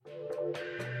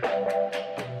Hello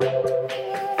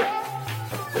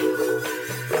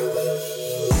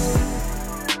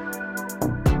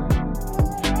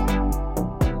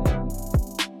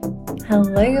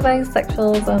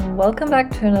bisexuals and welcome back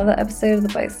to another episode of the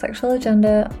Bisexual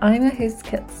Agenda. I'm your host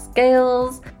Kit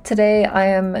Scales. Today I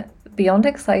am beyond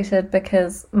excited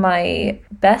because my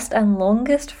best and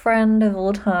longest friend of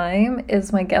all time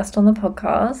is my guest on the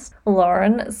podcast,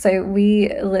 Lauren. So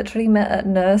we literally met at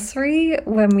nursery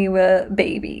when we were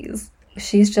babies.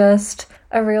 She's just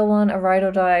a real one, a ride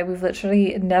or die. We've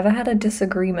literally never had a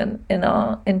disagreement in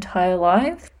our entire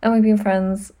lives, and we've been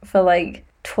friends for like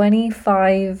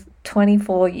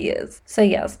 24 years. So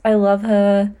yes, I love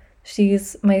her.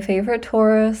 She's my favorite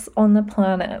Taurus on the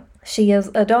planet. She is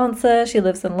a dancer. She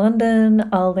lives in London.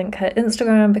 I'll link her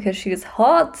Instagram because she's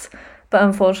hot, but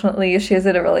unfortunately she is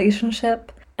in a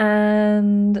relationship.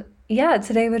 And yeah,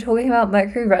 today we're talking about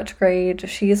Mercury retrograde.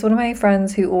 She's one of my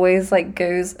friends who always like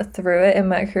goes through it in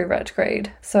Mercury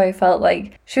retrograde. So I felt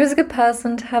like she was a good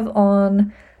person to have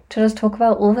on to just talk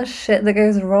about all the shit that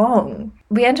goes wrong.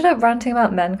 We ended up ranting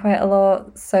about men quite a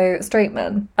lot, so straight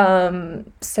men.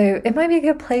 So it might be a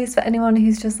good place for anyone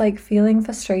who's just like feeling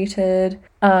frustrated,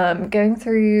 going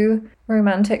through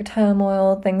romantic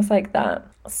turmoil, things like that.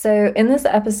 So in this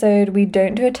episode, we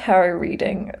don't do a tarot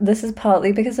reading. This is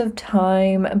partly because of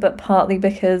time, but partly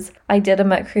because I did a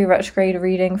Mercury retrograde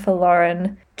reading for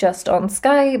Lauren just on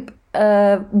Skype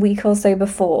a week or so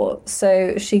before.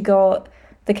 So she got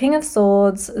the King of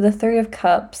Swords, the Three of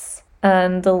Cups,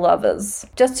 and the Lovers.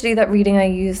 Just to do that reading, I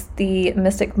used the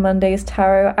Mystic Mondays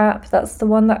Tarot app. That's the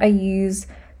one that I use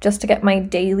just to get my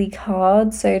daily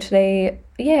cards. So today,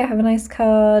 yeah, I have a nice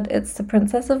card. It's the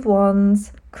Princess of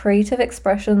Wands, Creative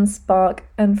Expression, Spark,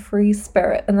 and Free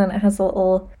Spirit. And then it has a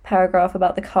little paragraph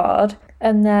about the card.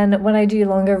 And then when I do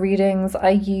longer readings, I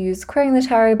use Querying the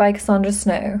Tarot by Cassandra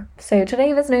Snow. So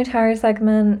today there's no tarot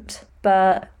segment,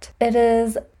 but it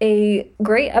is a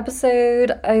great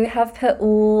episode. I have put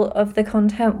all of the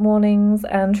content warnings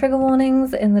and trigger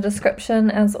warnings in the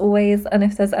description as always, and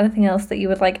if there's anything else that you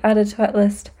would like added to that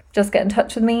list, just get in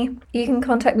touch with me. You can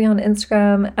contact me on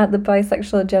Instagram at the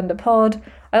Bisexual Agenda Pod.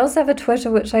 I also have a Twitter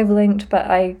which I've linked, but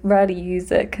I rarely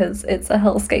use it because it's a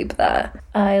hellscape there.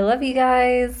 I love you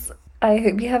guys. I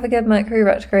hope you have a good Mercury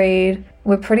retrograde.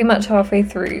 We're pretty much halfway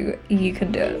through. You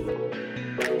can do it.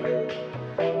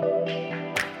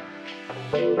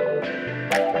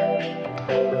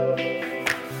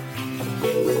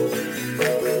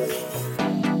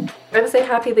 I'm so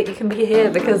happy that you can be here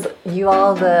because you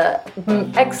are the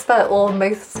expert or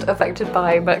most affected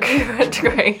by Mercury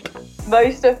retrograde.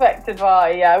 Most affected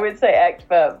by, yeah, I would say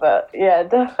expert, but yeah,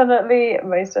 definitely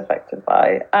most affected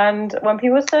by. And when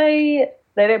people say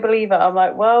they don't believe it, I'm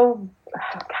like, well,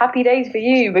 happy days for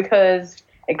you because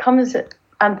it comes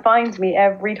and finds me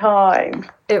every time.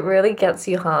 It really gets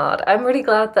you hard. I'm really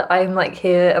glad that I'm like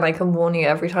here and I can warn you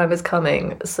every time it's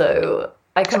coming, so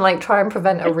I can like try and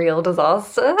prevent a real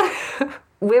disaster.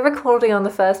 We're recording on the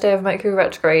first day of Mercury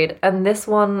retrograde, and this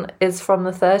one is from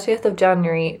the 30th of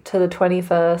January to the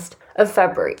 21st of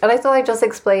February. And I thought I'd just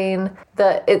explain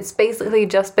that it's basically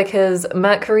just because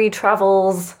Mercury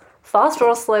travels faster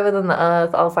or slower than the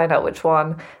Earth, I'll find out which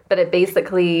one, but it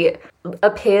basically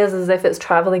appears as if it's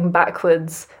traveling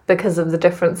backwards because of the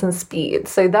difference in speed.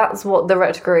 So that's what the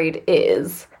retrograde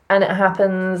is. And it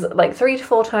happens like 3 to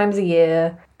 4 times a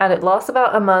year, and it lasts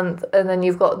about a month, and then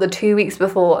you've got the 2 weeks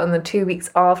before and the 2 weeks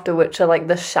after, which are like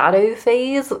the shadow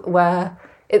phase, where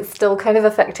it's still kind of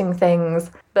affecting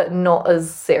things, but not as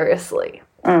seriously.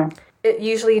 It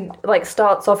usually like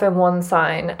starts off in one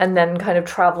sign and then kind of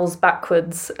travels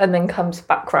backwards and then comes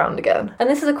back round again. And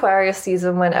this is Aquarius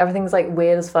season when everything's like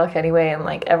weird as fuck anyway, and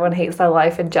like everyone hates their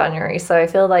life in January, so I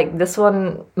feel like this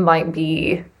one might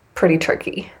be pretty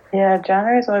tricky. Yeah,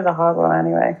 January is always a hard one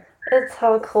anyway. It's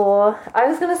hardcore. I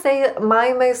was going to say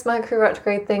my most Mercury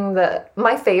retrograde thing, that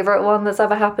my favourite one that's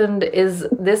ever happened is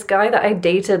this guy that I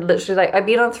dated. Literally, like, I'd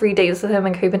been on 3 dates with him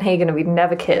in Copenhagen and we'd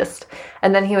never kissed.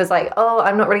 And then he was like, oh,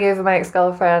 I'm not really over my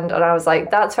ex-girlfriend. And I was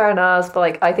like, that's fair enough, but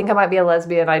like, I think I might be a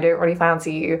lesbian. I don't really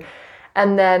fancy you.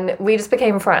 And then we just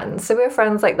became friends. So we were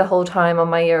friends like the whole time on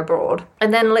my year abroad.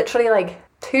 And then literally like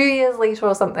 2 years later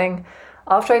or something,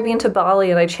 after I'd been to Bali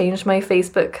and I changed my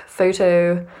Facebook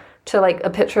photo to like a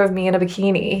picture of me in a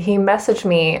bikini, he messaged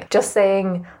me just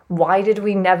saying, why did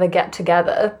we never get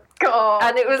together? God.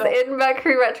 And it was in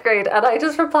Mercury retrograde, and I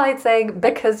just replied saying,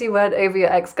 because you weren't over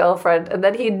your ex-girlfriend, and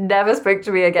then he never spoke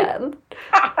to me again.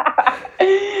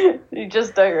 You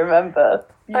just don't remember.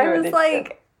 I was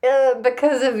like,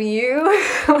 because of you?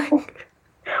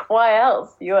 Why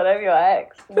else? You weren't over your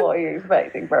ex. What are you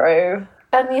expecting, bro?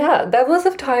 And yeah, there was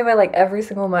a time where like every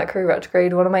single Mercury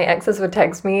retrograde, one of my exes would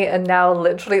text me, and now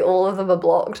literally all of them are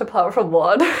blocked apart from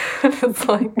one. It's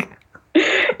like...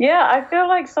 Yeah, I feel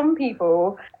like some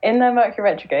people in their Mercury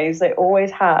retrogrades, they always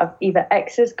have either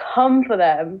exes come for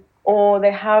them or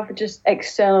they have just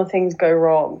external things go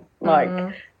wrong.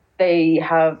 Like they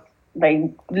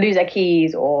lose their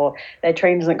keys, or their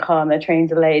train doesn't come, their train's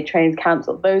delayed, train's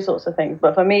cancelled, those sorts of things.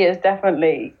 But for me, it's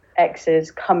definitely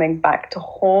exes coming back to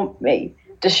haunt me,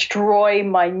 destroy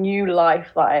my new life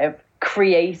that I have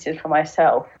created for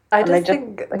myself. I just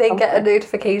think they get a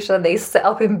notification, they sit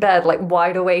up in bed like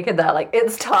wide awake, and they're like,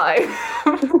 it's time.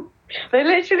 They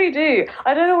literally do.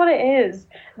 I don't know what it is.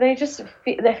 They just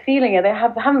they're feeling it. They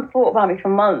haven't thought about me for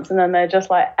months, and then they're just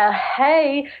like,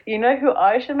 hey, you know who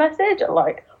I should message at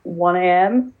like 1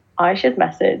 a.m? I should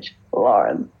message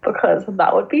Lauren, because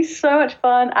that would be so much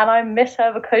fun, and I miss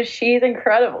her because she's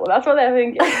incredible. That's what they're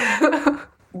thinking.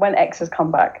 When exes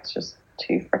come back, it's just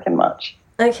too freaking much.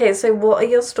 Okay, so what are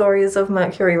your stories of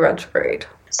Mercury retrograde?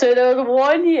 So there was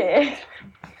 1 year.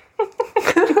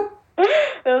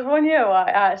 There was 1 year where I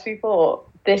actually thought,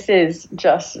 this is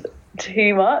just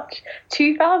too much.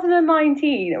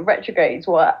 2019 retrogrades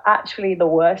were actually the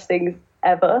worst things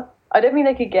ever. I don't think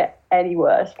they could get any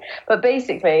worse. But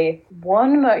basically,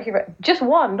 one Mercury... just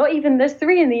one, not even... there's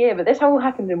 3 in the year, but this all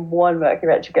happened in one Mercury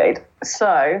retrograde.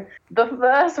 So, the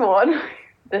first one...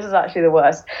 this is actually the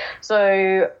worst.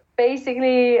 So,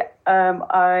 basically,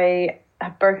 I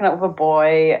had broken up with a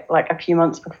boy like a few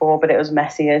months before, but it was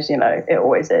messy, as you know, it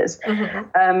always is.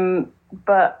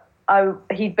 But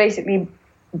he basically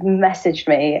messaged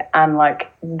me, and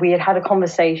like we had a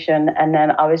conversation, and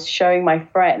then I was showing my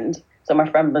friend. So my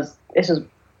friend this was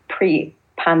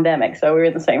pre-pandemic, so we were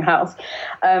in the same house,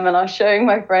 and I was showing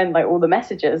my friend like all the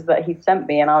messages that he'd sent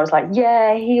me, and I was like,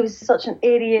 yeah, he was such an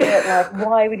idiot, like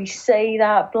why would he say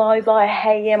that, blah blah, I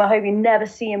hate him, I hope you never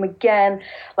see him again,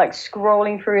 like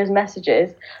scrolling through his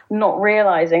messages, not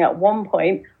realizing at one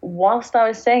point whilst I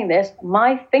was saying this,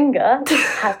 my finger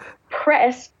had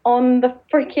pressed on the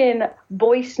freaking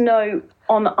voice note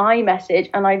on iMessage,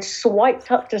 and I'd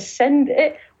swiped up to send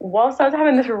it whilst I was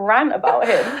having this rant about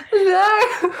him.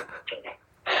 No.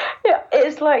 Yeah,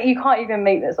 it's like, you can't even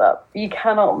make this up. You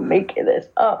cannot make this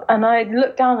up. And I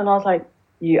looked down and I was like,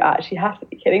 you actually have to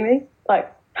be kidding me.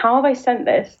 Like, how have I sent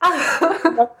this?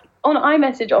 Like, on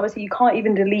iMessage, obviously, you can't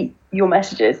even delete your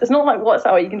messages. It's not like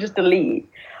WhatsApp where you can just delete.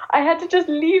 I had to just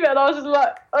leave it, and I was just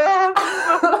like,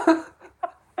 oh.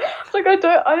 It's like, I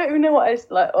don't even know what I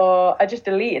like. Oh, I just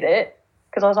deleted it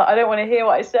because I was like, I don't want to hear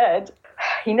what I said.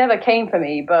 He never came for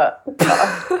me, but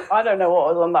I don't know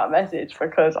what was on that message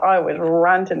because I was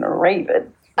ranting and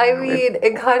raving. I mean,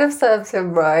 it kind of serves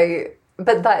him right,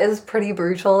 but that is pretty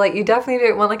brutal. Like, you definitely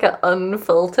don't want like an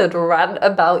unfiltered rant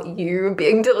about you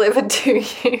being delivered to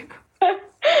you.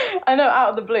 I know,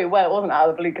 out of the blue. Well, it wasn't out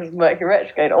of the blue because Mercury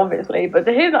retrograde, obviously, but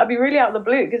to hear that, I'd be really out of the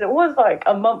blue because it was like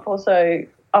a month or so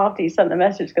after he sent the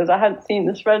message, because I hadn't seen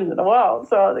this friend in a while,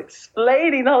 so I was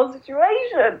explaining the whole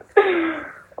situation.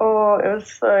 Oh, it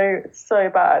was so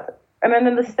bad. And then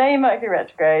in the same Mercury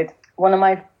retrograde, one of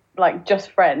my like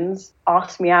just friends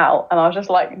asked me out, and I was just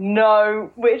like,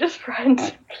 no, we're just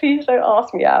friends, please don't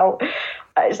ask me out.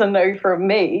 It's a no from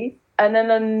me. And then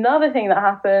another thing that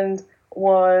happened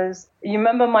was, you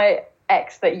remember my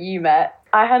ex that you met?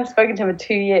 I hadn't spoken to him in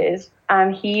 2 years,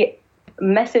 and he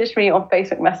messaged me on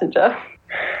Facebook Messenger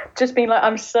just being like,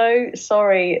 I'm so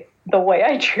sorry the way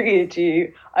I treated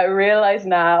you. I realize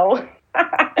now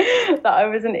that I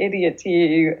was an idiot to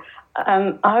you.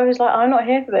 And I was like, I'm not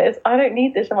here for this. I don't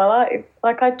need this in my life.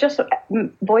 Like, I just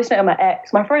voice noted my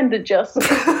ex. My friend had just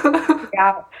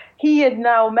out. He had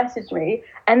now messaged me.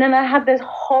 And then I had this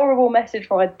horrible message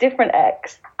from a different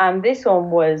ex. And this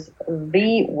one was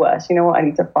the worst. You know what? I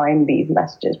need to find these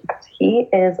messages because he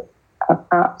is an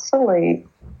absolute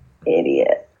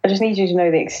idiot. I just need you to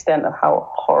know the extent of how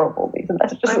horrible these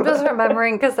messages were. I'm just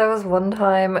remembering because there was one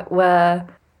time where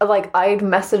like I'd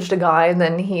messaged a guy and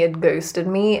then he had ghosted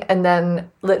me, and then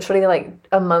literally like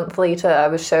a month later I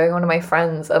was showing one of my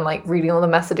friends and like reading all the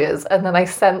messages, and then I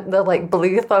sent the like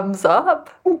blue thumbs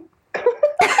up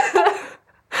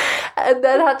and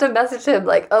then had to message him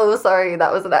like, oh sorry,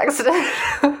 that was an accident.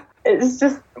 It's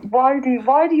just, why do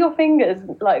your fingers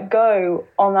like go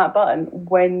on that button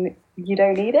when you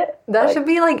don't need it? There should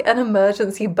be like an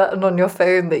emergency button on your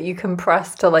phone that you can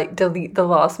press to like delete the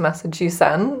last message you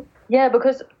sent. Yeah,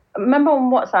 because remember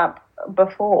on WhatsApp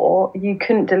before you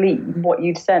couldn't delete what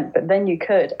you'd sent, but then you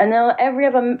could, and then on every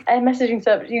other messaging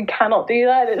service you cannot do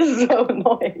that. It's so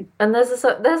annoying. And there's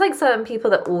like certain people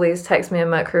that always text me in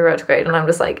Mercury retrograde, and I'm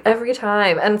just like, every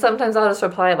time. And sometimes I'll just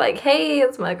reply like, hey,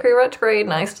 it's Mercury retrograde,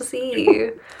 nice to see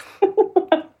you.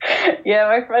 Yeah,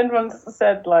 my friend once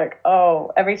said like,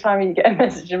 oh, every time you get a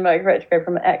message in Mercury retrograde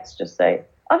from an ex, just say,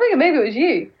 I think maybe it was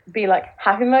you. Be like,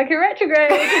 happy Mercury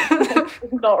retrograde.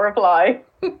 Not reply.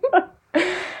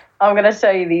 I'm going to show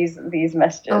you these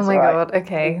messages. Oh my God,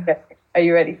 okay. Are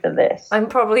you ready for this? I'm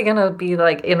probably going to be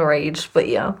like enraged, but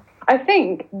yeah. I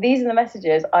think these are the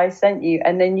messages I sent you,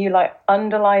 and then you like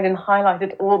underlined and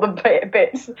highlighted all the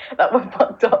bits that were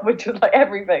fucked up, which was like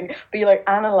everything, but you like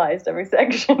analysed every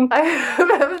section. I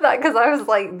remember that because I was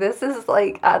like, this is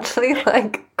like actually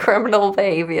like criminal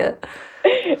behaviour.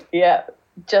 Yeah,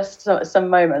 just some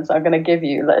moments I'm going to give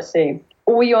you. Let's see.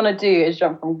 All you want to do is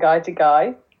jump from guy to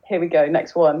guy. Here we go,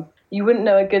 next one. You wouldn't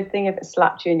know a good thing if it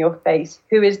slapped you in your face.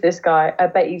 Who is this guy? I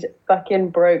bet he's fucking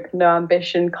broke, no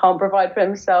ambition, can't provide for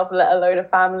himself, let alone a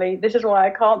family. This is why I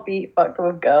can't be fucked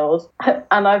with girls.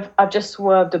 And I've just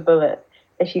swerved a bullet.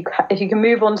 If you can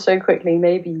move on so quickly,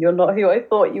 maybe you're not who I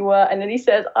thought you were. And then he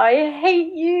says, I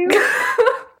hate you.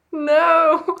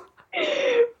 No.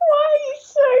 Why are you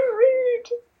so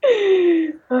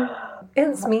rude?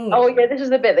 It's me. Oh yeah, this is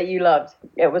the bit that you loved.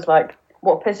 It was like,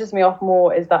 what pisses me off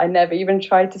more is that I never even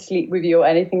tried to sleep with you or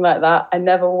anything like that. I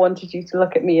never wanted you to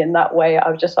look at me in that way. I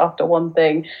was just after one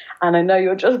thing. And I know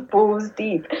you're just balls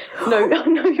deep. No,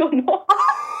 you're not.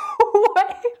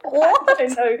 What? I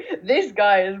know this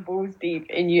guy is balls deep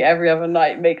in you every other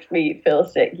night. Makes me feel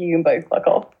sick. You can both fuck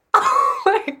off. Oh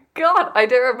my God, I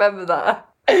don't remember that.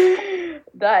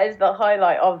 That is the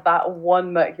highlight of that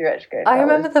one Mercury retrograde. I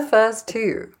remember the first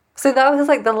two. So that was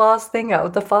like the last thing out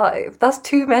of the 5. That's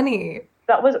too many.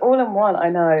 That was all in one. I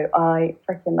know. I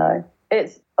freaking know.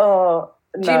 It's, oh,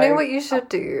 no. Do you know what you should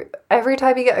do? Every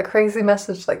time you get a crazy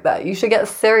message like that, you should get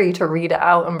Siri to read it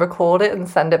out and record it and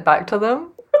send it back to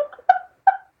them.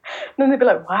 Then they'd be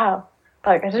like, wow,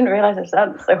 like, I didn't realise it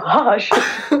sounded so harsh.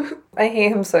 I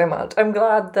hate him so much. I'm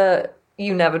glad that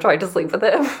you never tried to sleep with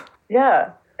him.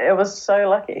 Yeah, it was so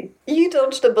lucky. You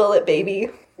dodged a bullet, baby.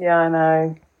 Yeah, I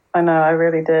know, I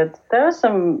really did. There were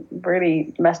some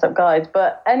really messed up guys,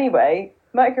 but anyway,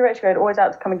 Mercury retrograde always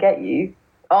out to come and get you.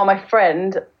 Oh, my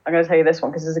friend, I'm going to tell you this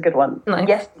one because it's a good one. Nice.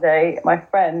 Yesterday, my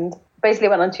friend basically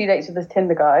went on 2 dates with this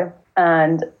Tinder guy,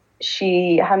 and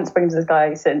she hadn't spoken to this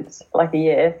guy since like a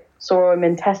year. Saw him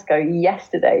in Tesco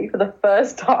yesterday for the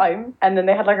first time, and then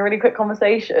they had like a really quick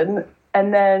conversation,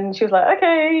 and then she was like,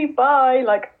 okay, bye,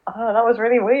 like, oh, that was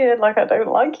really weird, like, I don't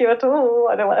like you at all,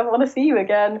 I don't ever want to see you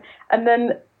again. And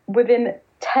then within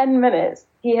 10 minutes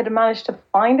he had managed to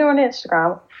find her on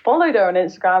Instagram, followed her on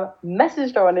Instagram,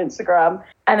 messaged her on Instagram,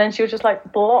 and then she was just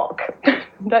like, block.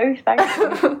 No, thank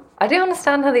you. I don't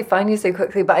understand how they find you so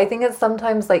quickly, but I think it's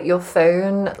sometimes like your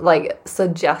phone like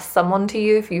suggests someone to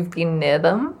you if you've been near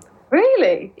them.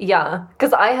 Really? Yeah,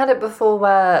 because I had it before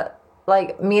where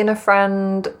like me and a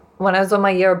friend, when I was on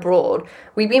my year abroad,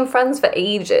 we'd been friends for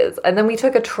ages, and then we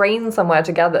took a train somewhere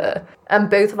together, and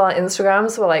both of our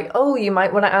Instagrams were like, oh, you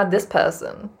might want to add this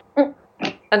person.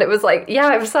 And it was like, yeah,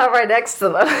 I'm sat right next to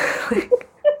them.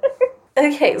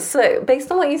 Okay, so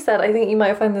based on what you said, I think you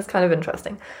might find this kind of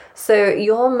interesting. So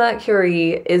your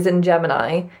Mercury is in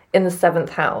Gemini in the 7th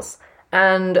house,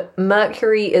 and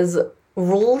Mercury is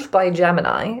ruled by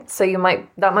Gemini, so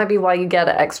that might be why you get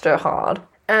it extra hard.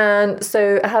 And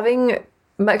so having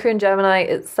Mercury in Gemini,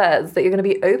 it says that you're going to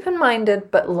be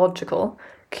open-minded but logical,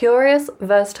 curious,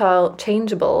 versatile,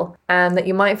 changeable, and that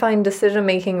you might find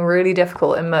decision-making really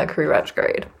difficult in Mercury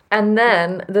retrograde. And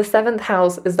then the 7th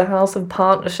house is the house of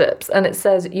partnerships, and it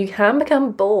says you can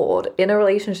become bored in a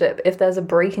relationship if there's a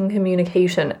break in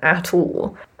communication at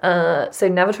all. So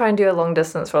never try and do a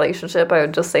long-distance relationship, I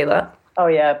would just say that. Oh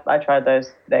yeah, I tried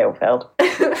those. They all failed.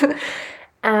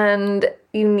 And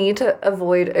you need to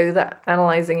avoid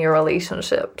over-analyzing your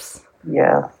relationships.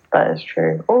 Yeah, that is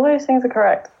true. All those things are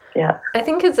correct. Yeah. I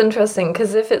think it's interesting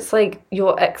because if it's like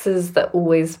your exes that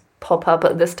always pop up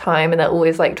at this time and they're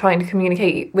always like trying to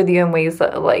communicate with you in ways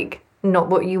that are like not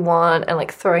what you want and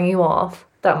like throwing you off,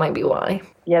 that might be why.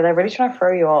 Yeah, they're really trying to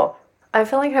throw you off. I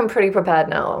feel like I'm pretty prepared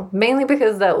now, mainly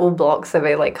because they're all blocked so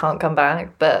they like can't come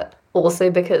back, but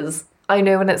also because I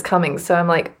know when it's coming, so I'm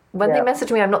like, when they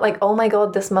message me, I'm not like, oh my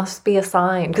God, this must be a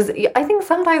sign. Because I think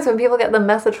sometimes when people get the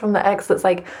message from the ex that's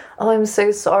like, oh, I'm so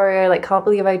sorry, I like can't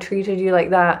believe I treated you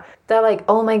like that. They're like,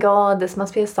 oh my God, this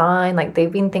must be a sign. Like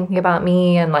they've been thinking about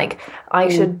me and like I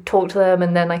should talk to them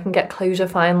and then I can get closure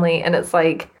finally. And it's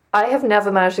like, I have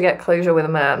never managed to get closure with a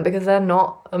man because they're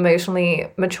not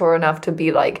emotionally mature enough to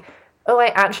be like, oh, I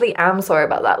actually am sorry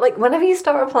about that. Like, whenever you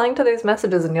start replying to those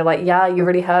messages and you're like, yeah, you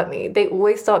really hurt me, they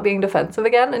always start being defensive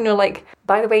again. And you're like,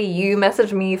 by the way, you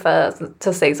messaged me first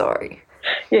to say sorry.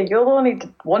 Yeah, you're the one who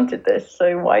wanted this,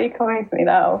 so why are you coming to me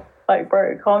now? Like,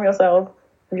 bro, calm yourself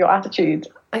with your attitude.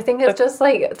 I think it's just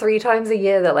like 3 times a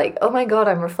year they're like, oh my god,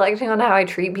 I'm reflecting on how I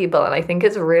treat people and I think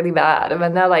it's really bad. And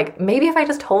then they're like, maybe if I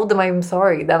just told them I'm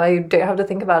sorry, then I don't have to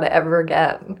think about it ever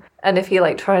again. And if you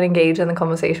like try and engage in the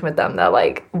conversation with them, they're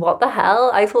like, what the hell?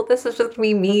 I thought this was just gonna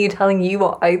be me telling you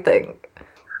what I think.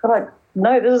 They're like,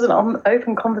 no, this is an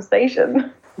open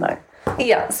conversation. No.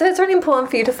 Yeah, so it's really important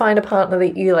for you to find a partner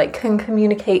that you like can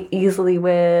communicate easily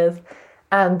with,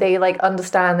 and they like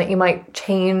understand that you might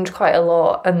change quite a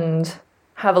lot and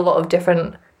have a lot of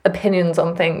different opinions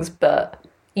on things, but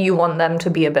you want them to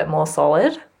be a bit more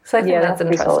solid. So I think that's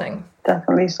interesting. Solid.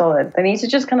 Definitely solid. They need to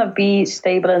just kind of be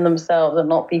stable in themselves and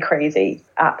not be crazy.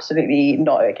 Absolutely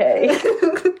not okay.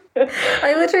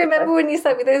 I literally remember when you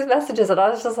sent me those messages and I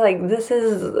was just like, this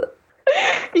is...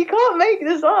 You can't make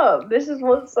this up. This is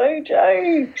what's so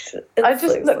jokes. I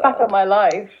just look back at my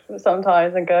life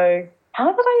sometimes and go,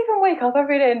 how did I even wake up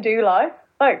every day and do life?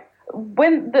 Like,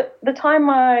 when the time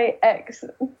my ex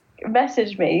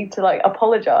messaged me to like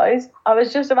apologize, I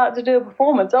was just about to do a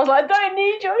performance. I was like, I don't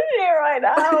need your shit right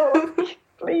now.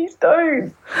 Please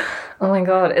don't. Oh my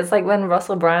god, it's like when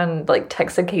Russell Brand like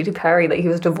texted Katy Perry that he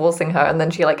was divorcing her and then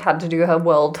she like had to do her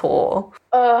world tour.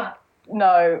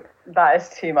 No, that is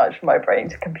too much for my brain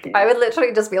to compute. I would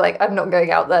literally just be like, I'm not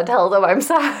going out there, tell them I'm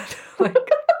sad.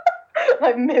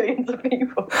 Like millions of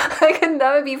people. I could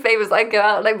never be famous. I'd go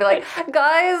out and I'd be like,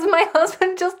 guys, my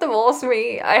husband just divorced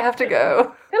me. I have to go.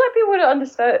 I feel like people would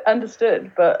have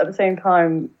understood, but at the same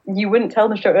time, you wouldn't tell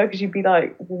them straight away because you'd be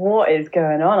like, what is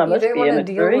going on? You don't want to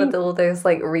deal with all those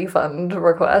like refund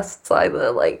requests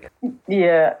either. Like,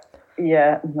 yeah,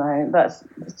 no,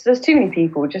 there's too many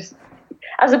people. Just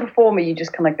as a performer, you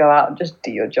just kind of go out and just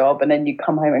do your job, and then you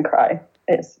come home and cry.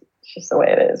 It's just the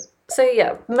way it is. So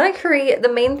yeah, Mercury,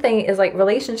 the main thing is like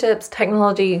relationships,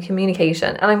 technology,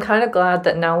 communication. And I'm kind of glad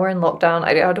that now we're in lockdown,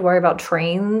 I don't have to worry about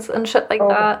trains and shit like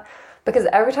that. Because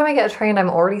every time I get a train, I'm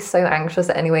already so anxious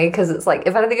anyway. Because it's like,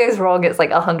 if anything goes wrong, it's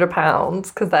like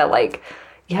 £100. Because they're like,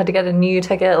 you had to get a new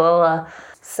ticket, blah, blah.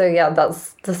 So yeah,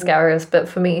 that's the scariest bit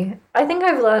for me. I think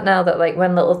I've learned now that like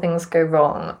when little things go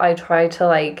wrong, I try to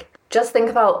like just think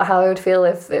about how I would feel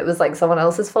if it was like someone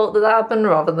else's fault that happened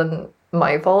rather than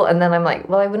my fault. And then I'm like,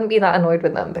 well, I wouldn't be that annoyed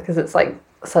with them because it's like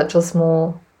such a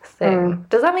small thing.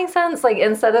 Does that make sense? Like,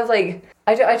 instead of like,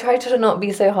 I try to not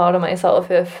be so hard on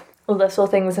myself if little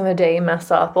things in a day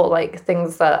mess up or like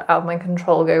things that are out of my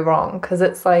control go wrong, because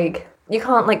it's like you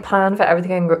can't like plan for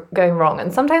everything going wrong.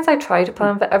 And sometimes I try to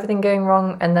plan for everything going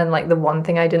wrong, and then like the one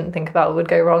thing I didn't think about would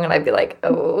go wrong, and I'd be like,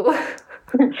 oh.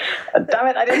 Damn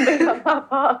it, I didn't think about that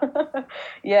part.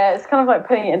 Yeah, it's kind of like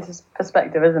putting it into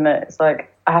perspective, isn't it? It's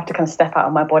like I have to kind of step out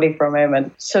of my body for a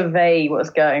moment, survey what's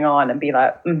going on and be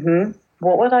like,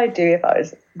 what would I do if I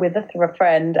was with a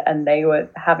friend and they were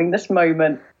having this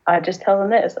moment? I'd just tell them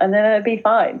this and then it'd be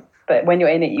fine. But when you're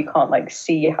in it, you can't like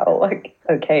see how like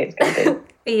okay it's going to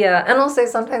be. Yeah, and also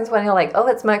sometimes when you're like, oh,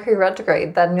 it's Mercury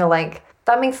retrograde, then you're like,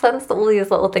 that makes sense that all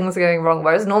these little things are going wrong.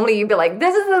 Whereas normally you'd be like,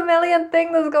 this is a million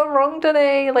thing that's gone wrong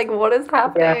today. Like, what is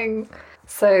happening? Yeah.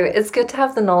 So it's good to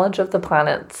have the knowledge of the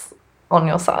planets on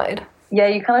your side. Yeah,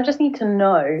 you kind of just need to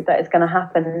know that it's going to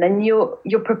happen. And then you're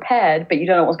prepared, but you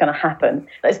don't know what's going to happen.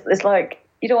 It's like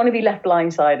you don't want to be left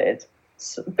blindsided,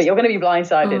 but you're going to be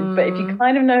blindsided. But if you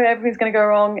kind of know everything's going to go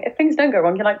wrong, if things don't go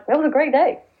wrong, you're like, that was a great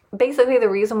day. Basically, the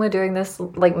reason we're doing this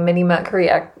like mini Mercury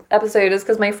episode is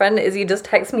because my friend Izzy just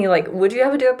texted me like, would you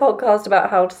ever do a podcast about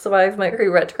how to survive Mercury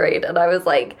retrograde? And I was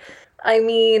like, I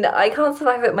mean, I can't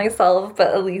survive it myself,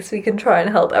 but at least we can try and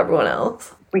help everyone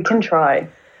else. We can try.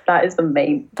 That is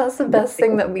that's the best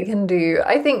thing that we can do.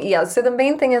 I think, yeah, so the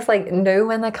main thing is like know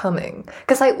when they're coming.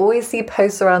 Because I always see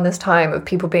posts around this time of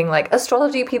people being like,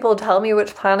 astrology people tell me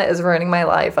which planet is ruining my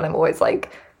life. And I'm always like,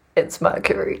 it's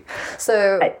Mercury.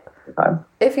 So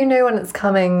if you know when it's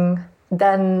coming,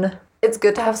 then it's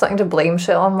good to have something to blame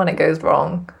shit on when it goes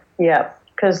wrong. Yeah,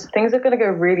 because things are going to go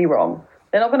really wrong.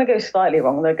 They're not going to go slightly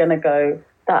wrong. They're going to go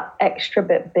that extra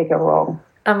bit bigger wrong.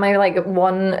 And my like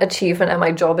one achievement at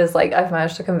my job is like I've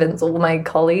managed to convince all my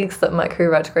colleagues that Mercury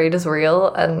retrograde is real.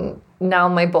 And now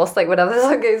my boss, like whenever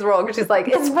something goes wrong, she's like,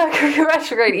 it's Mercury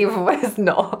retrograde even when it's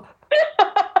not.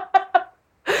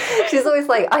 She's always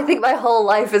like, I think my whole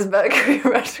life is Mercury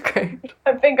retrograde.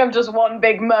 I think I'm just one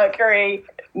big Mercury.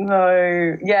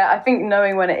 No. Yeah, I think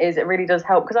knowing when it is, it really does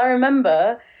help. Because I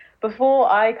remember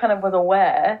before I kind of was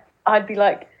aware, I'd be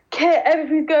like, Kit,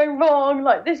 everything's going wrong.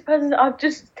 Like, this person, I've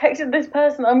just texted this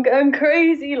person. I'm going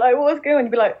crazy. Like, what's going on?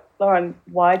 You'd be like, Lauren,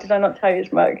 why did I not tell you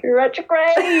it's Mercury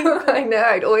retrograde? I know,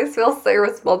 I'd always feel so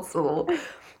responsible.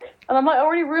 And I'm like, I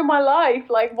already ruined my life.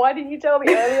 Like, why didn't you tell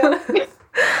me earlier?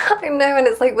 I know, and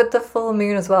it's like with the full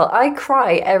moon as well. I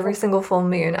cry every single full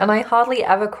moon, and I hardly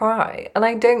ever cry. And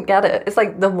I don't get it. It's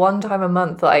like the one time a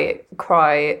month that I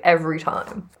cry every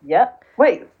time. Yeah.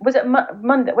 Wait, was it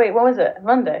Monday? Wait, what was it?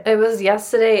 Monday? It was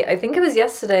yesterday. I think it was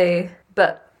yesterday,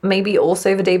 but maybe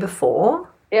also the day before.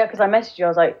 Yeah, because I messaged you. I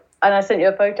was like, and I sent you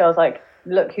a photo. I was like,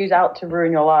 look who's out to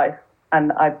ruin your life.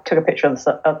 And I took a picture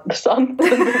of the sun.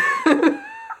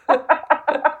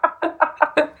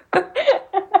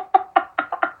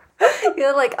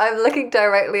 You're like, I'm looking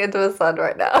directly into the sun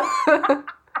right now.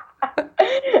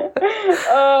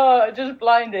 Oh, just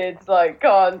blinded. It's like,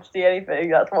 can't see anything.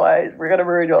 That's why we're going to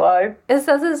ruin your life. It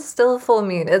says it's still full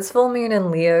moon. It's full moon in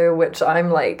Leo, which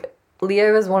I'm like,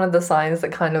 Leo is one of the signs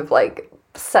that kind of like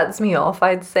sets me off,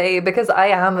 I'd say, because I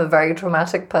am a very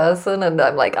dramatic person, and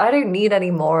I'm like, I don't need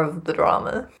any more of the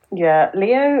drama. Yeah,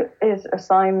 Leo is a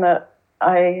sign that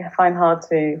I find hard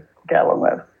to get along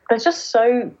with. They're just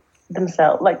so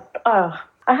themselves. Like, I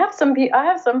have some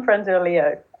friends who are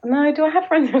Leo. No, do I have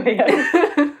friends who are Leo?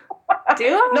 Do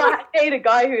I? No, I dated a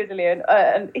guy who is a Leo,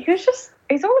 and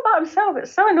he's all about himself.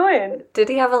 It's so annoying. Did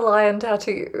he have a lion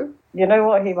tattoo? You know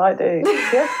what he might do?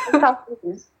 He has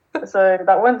tattoos. So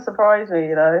that wouldn't surprise me,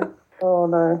 you know. Oh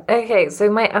no. Okay,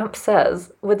 so my app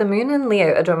says, with the moon in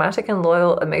Leo, a dramatic and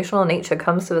loyal emotional nature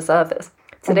comes to the surface.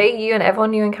 Today, you and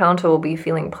everyone you encounter will be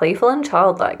feeling playful and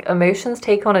childlike. Emotions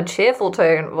take on a cheerful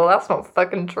tone. Well, that's not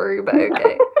fucking true, but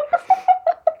okay.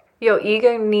 Your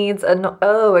ego needs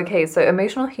so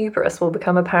emotional hubris will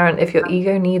become apparent if your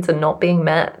ego needs are not being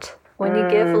met. When you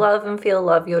give love and feel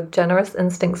love, your generous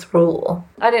instincts rule.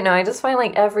 I don't know, I just find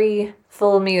like every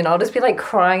full moon, I'll just be like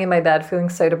crying in my bed feeling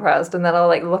so depressed, and then I'll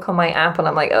like look on my app and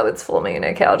I'm like, oh, it's full moon,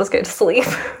 okay, I'll just go to sleep.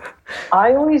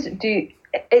 I always do.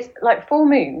 It's like full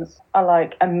moons are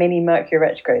like a mini Mercury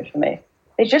retrograde for me.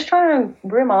 They just try and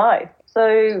ruin my life.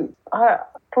 So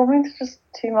full moons are just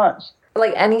too much.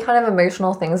 Like any kind of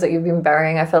emotional things that you've been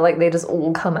burying, I feel like they just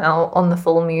all come out on the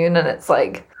full moon, and it's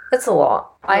like, it's a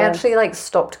lot. Yeah. I actually like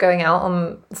stopped going out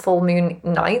on full moon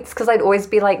nights because I'd always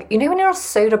be like, you know, when you're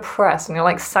so depressed and you're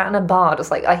like sat in a bar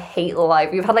just like, I hate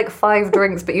life. You've had like 5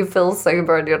 drinks but you feel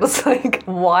sober and you're just like,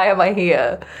 why am I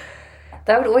here?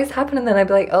 That would always happen, and then I'd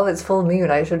be like, oh, it's full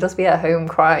moon, I should just be at home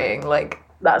crying. Like,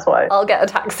 that's why I'll get a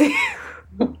taxi.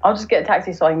 I'll just get a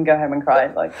taxi so I can go home and cry.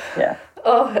 Like, yeah.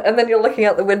 Oh, and then you're looking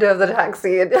out the window of the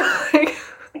taxi and you're like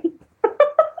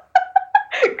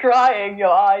crying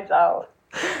your eyes out.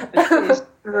 Just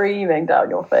screaming down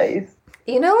your face.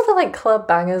 You know all the like club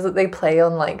bangers that they play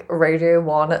on like Radio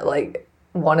 1 at like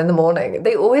 1 in the morning?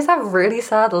 They always have really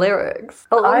sad lyrics.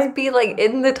 I'll always be like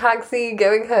in the taxi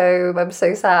going home, I'm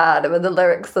so sad, and then the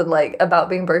lyrics are like about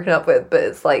being broken up with, but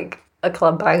it's like a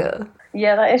club banger.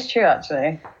 Yeah, that is true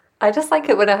actually. I just like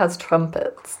it when it has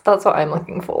trumpets. That's what I'm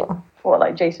looking for. What,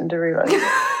 like Jason Derulo?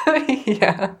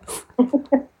 Yeah.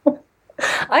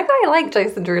 I quite like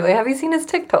Jason Derulo. Have you seen his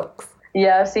TikToks?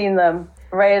 Yeah, I've seen them.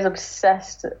 Ray is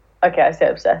obsessed. Okay, I say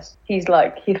obsessed. He's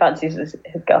like, he fancies his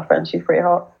girlfriend. She's pretty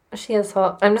hot. She is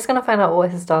hot. I'm just going to find out what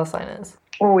his star sign is.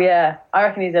 Oh, yeah. I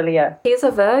reckon he's a Leo. He's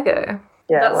a Virgo.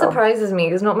 Yeah, that surprises me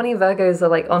because not many Virgos are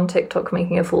like on TikTok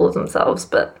making a fool of themselves,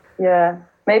 but... Yeah.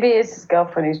 Maybe it's his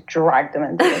girlfriend who's dragged him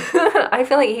into it. I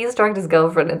feel like he's dragged his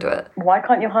girlfriend into it. Why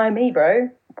can't you hire me, bro?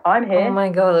 I'm here. Oh my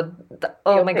god.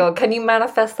 Oh my god. Can you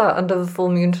manifest that under the full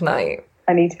moon tonight?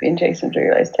 I need to be in Jason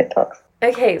Derulo's TikToks.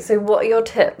 Okay, so what are your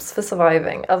tips for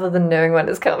surviving other than knowing when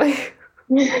it's coming?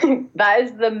 That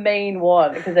is the main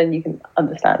one, because then you can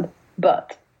understand.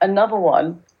 But another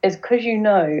one is because you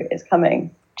know it's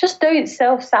coming. Just don't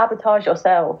self-sabotage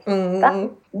yourself.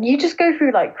 You just go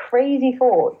through like crazy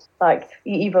thoughts. Like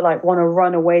you either like want to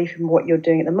run away from what you're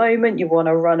doing at the moment, you want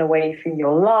to run away from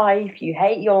your life, you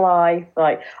hate your life.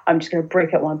 Like, I'm just going to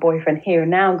break up with my boyfriend here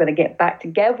and now. I'm going to get back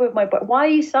together with my boyfriend. Why are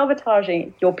you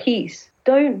sabotaging your peace?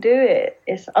 Don't do it.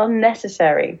 It's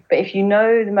unnecessary. But if you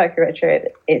know the Mercury retrograde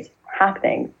is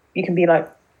happening, you can be like,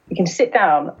 you can sit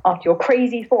down after your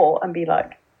crazy thought and be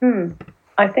like,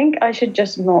 I think I should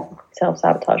just not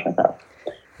self-sabotage myself.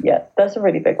 Yeah, that's a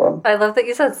really big one. I love that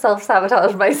you said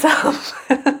self-sabotage myself.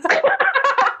 Who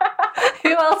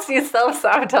else are you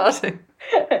self-sabotaging?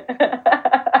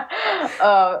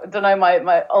 Don't know,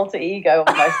 my alter ego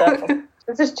of myself.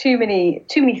 There's just too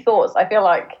many thoughts. I feel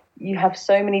like you have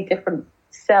so many different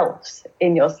selves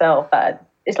in yourself that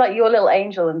it's like your little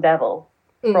angel and devil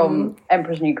from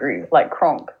Emperor's New Groove, like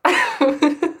Kronk.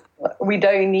 We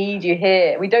don't need you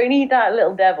here. We don't need that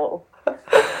little devil.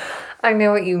 I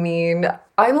know what you mean.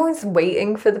 I'm always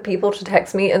waiting for the people to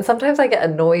text me, and sometimes I get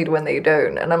annoyed when they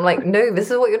don't, and I'm like, no,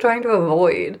 this is what you're trying to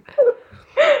avoid.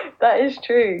 That is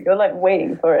true. You're like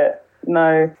waiting for it.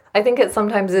 No. I think it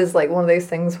sometimes is like one of those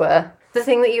things where the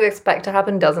thing that you expect to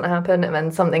happen doesn't happen, and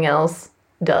then something else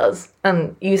does,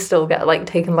 and you still get like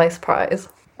taken by surprise.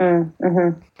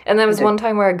 Mm-hmm. And there was one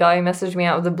time where a guy messaged me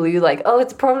out of the blue like, oh,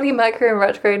 it's probably Mercury in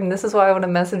retrograde and this is why I want to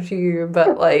message you,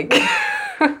 but like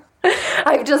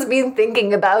I've just been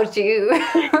thinking about you.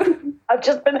 I've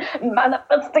just been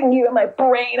manifesting you in my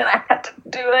brain and I had to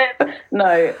do it.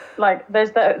 No, like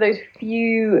there's those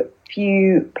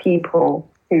few people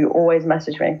who always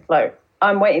message me. Like,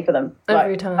 I'm waiting for them.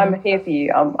 Every like, time. I'm here for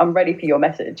you. I'm ready for your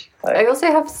message. So. I also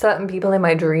have certain people in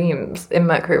my dreams in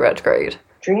Mercury retrograde.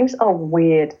 Dreams are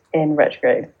weird in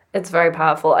retrograde. It's very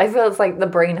powerful. I feel it's like the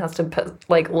brain has to put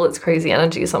like all its crazy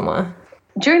energy somewhere.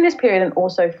 During this period and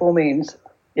also full moons,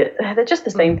 they're just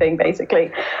the same thing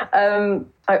basically.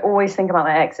 I always think about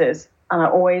my exes and I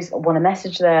always want to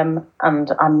message them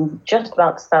and I'm just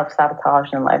about to self-sabotage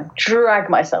and like drag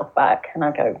myself back and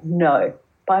I go, no.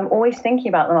 But I'm always thinking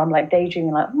about them. I'm like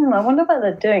daydreaming like, I wonder what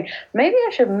they're doing. Maybe I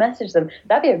should message them.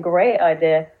 That'd be a great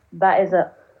idea. That is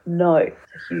a no. It's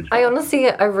a huge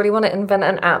I really want to invent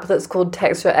an app that's called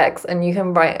Text Your Ex, and you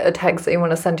can write a text that you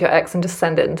want to send to your ex and just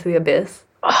send it into the abyss.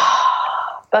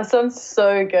 That sounds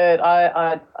so good.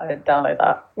 I'd download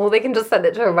that. Well, they can just send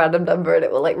it to a random number and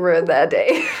it will like ruin their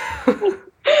day.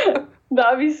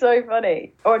 That'd be so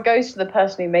funny. Or it goes to the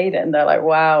person who made it and they're like,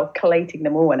 wow, collating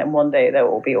them all and then one day they'll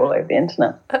all be all over the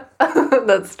internet.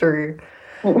 That's true.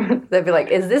 They'd be like,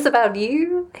 is this about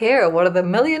you? Here are one of the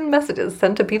million messages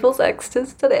sent to people's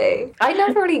exes today. I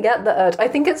never really get the urge. I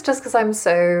think it's just because I'm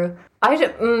so...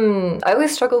 I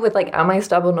always struggle with, like, am I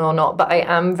stubborn or not? But I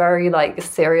am very, like,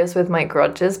 serious with my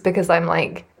grudges because I'm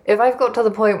like, if I've got to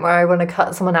the point where I want to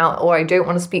cut someone out or I don't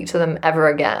want to speak to them ever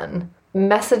again,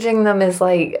 messaging them is,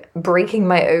 like, breaking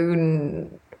my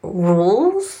own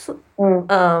rules.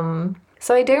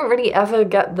 So I don't really ever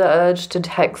get the urge to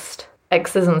text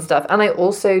exes and stuff, and I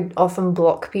also often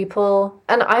block people,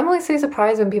 and I'm always so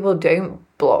surprised when people don't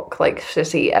block like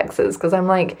shitty exes because I'm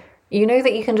like, you know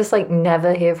that you can just like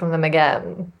never hear from them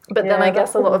again. But then I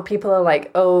guess a lot of people are like,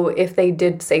 oh, if they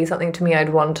did say something to me,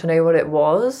 I'd want to know what it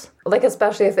was, like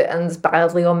especially if it ends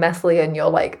badly or messily and you're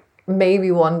like,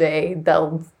 maybe one day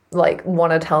they'll like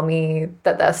want to tell me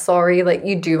that they're sorry. Like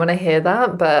you do want to hear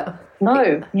that, but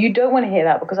no, you don't want to hear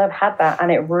that because I've had that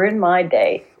and it ruined my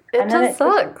day. It just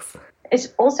sucks. It's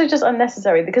also just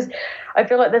unnecessary because I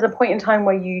feel like there's a point in time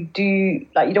where you do,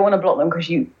 like, you don't want to block them because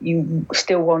you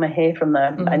still want to hear from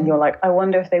them. And you're like, I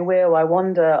wonder if they will. I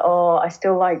wonder, oh, I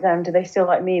still like them. Do they still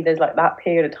like me? There's like that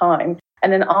period of time.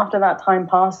 And then after that time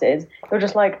passes, you're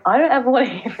just like, I don't ever want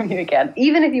to hear from you again,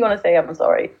 even if you want to say I'm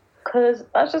sorry, because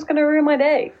that's just going to ruin my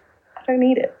day. I don't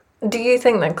need it. Do you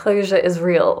think that closure is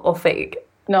real or fake?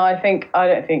 No, I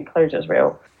don't think closure is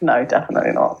real. No,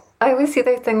 definitely not. I always see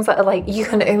those things that are like, you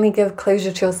can only give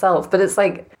closure to yourself, but it's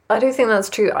like, I don't think that's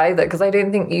true either, because I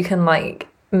don't think you can like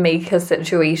make a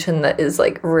situation that is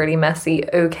like really messy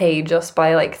okay just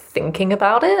by like thinking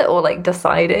about it or like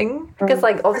deciding, because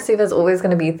like obviously there's always going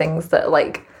to be things that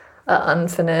like are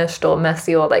unfinished or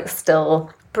messy or like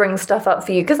still bring stuff up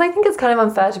for you, because I think it's kind of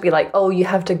unfair to be like, oh, you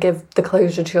have to give the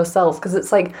closure to yourself, because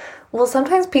it's like, well,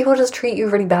 sometimes people just treat you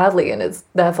really badly and it's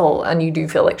their fault and you do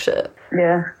feel like shit.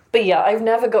 Yeah. But yeah, I've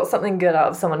never got something good out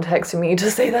of someone texting me to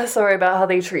say they're sorry about how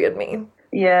they treated me.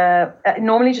 Yeah,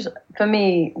 normally just for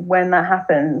me, when that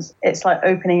happens, it's like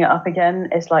opening it up again.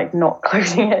 It's like not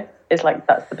closing it. It's like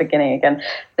that's the beginning again.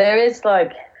 There is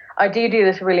like, I do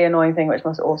this really annoying thing, which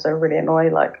must also really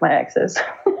annoy like my exes.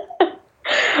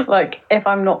 Like if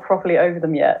I'm not properly over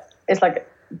them yet, it's like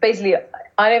basically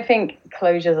I don't think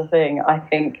closure's a thing. I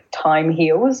think time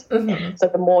heals. Mm-hmm. So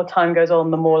the more time goes on,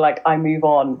 the more like I move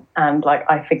on and like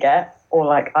I forget or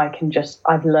like I can just,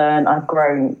 I've learned, I've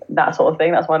grown, that sort of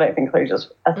thing. That's why I don't think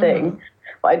closure's a thing. Mm-hmm.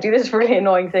 But I do this really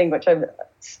annoying thing, which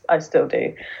I still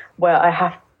do, where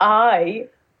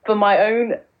for my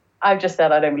own, I've just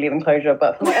said I don't believe in closure,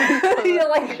 but for my own you're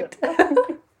like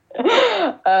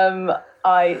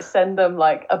I send them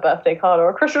like a birthday card or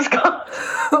a Christmas card.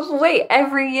 Wait,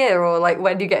 every year or like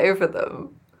when you get over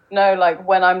them? No, like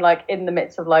when I'm like in the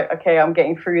midst of like, okay, I'm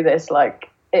getting through this, like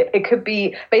it could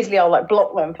be basically I'll like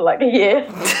block them for like a year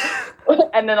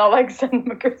and then I'll like send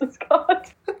them a Christmas card.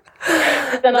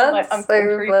 Then I'm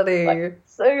so funny. Like,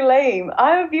 so lame.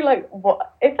 I would be like,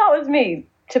 what if that was me?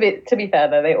 To be fair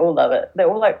though, they all love it. They're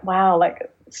all like, wow,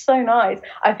 like so nice.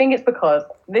 I think it's because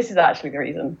this is actually the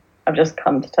reason. I've just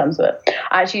come to terms with it.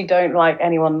 I actually don't like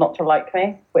anyone not to like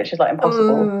me, which is like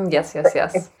impossible. Yes.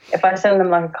 If I send them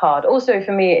like a card, also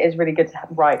for me it is really good to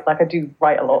write. Like I do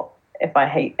write a lot if I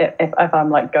hate it, if I'm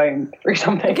like going through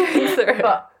something.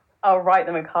 But I'll write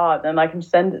them a card and I can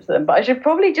send it to them. But I should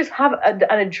probably just have an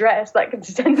address that I can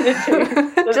send it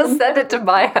to. Just send it to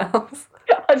my house.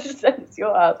 I'll just send it to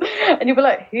your house. And you'll be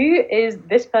like, who is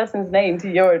this person's name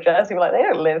to your address? You'll be like, they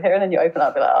don't live here. And then you open up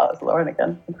and be like, oh, it's Lauren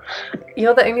again.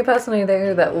 You're the only person I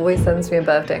know that always sends me a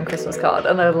birthday and Christmas card,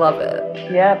 and I love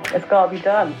it. Yeah, it's got to be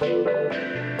done.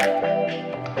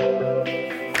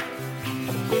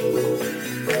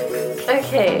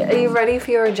 Okay, are you ready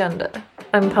for your agenda?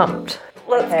 I'm pumped.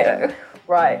 Let's go.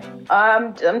 Right.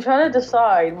 I'm trying to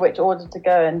decide which order to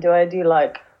go in. Do I do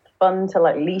like fun to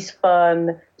like least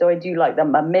fun? Do I do like a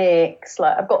mix?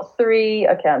 Like I've got 3.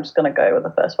 Okay, I'm just gonna go with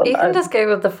the first one. You can just go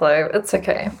with the flow. It's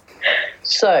okay.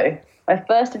 So my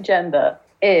first agenda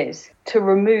is to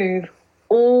remove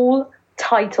all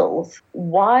titles.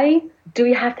 Why do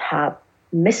we have to have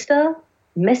Mr.,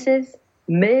 Mrs.,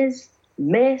 Ms.,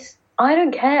 Miss? I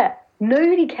don't care.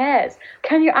 Nobody cares.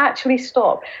 Can you actually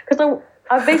stop? Because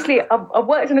I've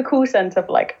worked in a call centre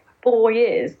for like 4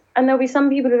 years, and there'll be some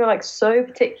people who are like so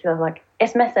particular, like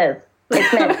it's Mrs.,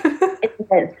 it's Miss,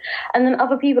 it's Ms. And then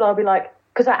other people I'll be like,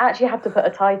 because I actually have to put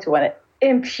a title in it. It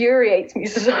infuriates me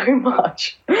so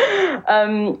much.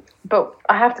 But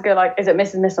I have to go like, is it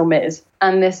Mrs., Miss or Ms?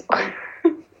 And this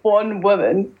one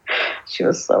woman, she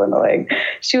was so annoying.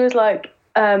 She was like,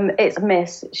 it's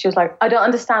Miss. She was like, I don't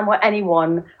understand why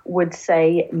anyone would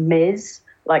say Ms,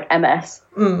 like MS.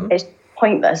 It's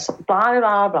pointless. Blah,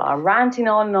 blah, blah, ranting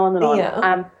on and on and on. Yeah.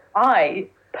 And I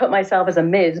put myself as a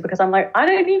Ms because I'm like, I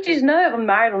don't need you to know if I'm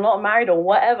married or not married or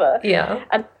whatever. Yeah.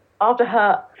 And after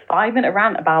her 5-minute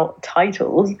rant about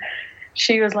titles,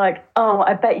 she was like, oh,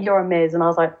 I bet you're a Ms. And I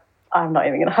was like, I'm not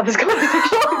even going to have this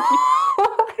conversation.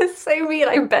 It's so mean.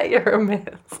 I bet you're a Miss.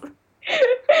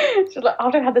 She's like,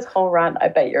 after I had this whole rant, I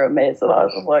bet you're a Miss. And I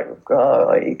was just like,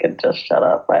 oh, you can just shut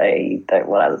up. I don't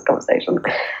want to have this conversation.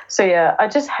 So yeah, I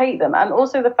just hate them. And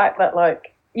also the fact that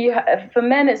like, for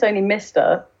men, it's only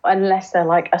Mr. unless they're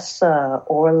like a sir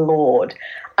or a lord.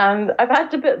 And I've had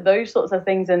to put those sorts of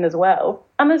things in as well.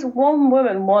 And there's one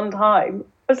woman one time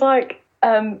was like,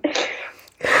 what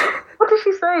did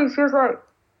she say? She was like,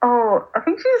 oh, I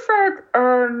think she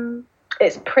said,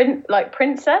 it's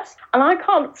princess. And I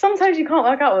can't, sometimes you can't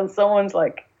work out when someone's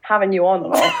like having you on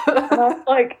or not. And I was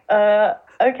like,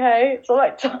 okay. So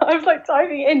like, I was like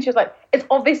typing it in. She was like, it's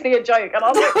obviously a joke. And I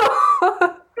was like,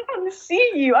 I can't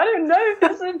see you. I don't know if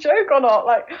this is a joke or not.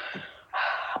 Like,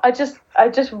 I just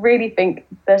really think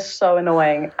they're so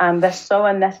annoying and they're so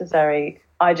unnecessary.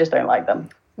 I just don't like them.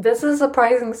 This is a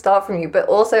surprising start from you, but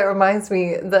also it reminds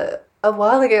me that a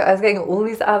while ago I was getting all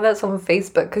these adverts on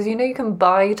Facebook because you know you can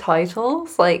buy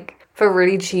titles like for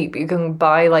really cheap. You can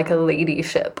buy like a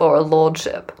ladyship or a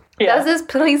lordship. Yeah. There's this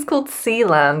place called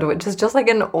Sealand, which is just like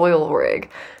an oil rig,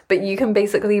 but you can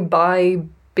basically buy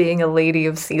being a lady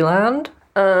of Sealand.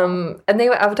 And they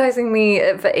were advertising me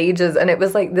it for ages, and it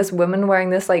was like this woman wearing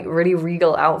this like really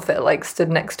regal outfit like stood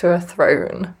next to a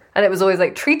throne, and it was always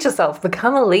like, treat yourself,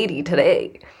 become a lady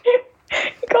today.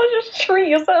 You can't just treat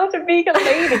yourself to being a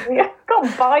lady. You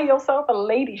can't buy yourself a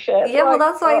ladyship. Yeah, well,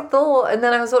 that's what I thought. And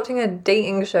then I was watching a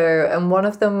dating show, and one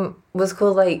of them was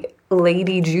called like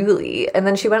Lady Julie, and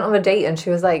then she went on a date and she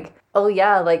was like, oh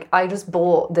yeah, like I just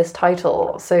bought this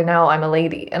title, so now I'm a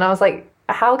lady. And I was like,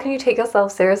 how can you take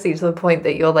yourself seriously to the point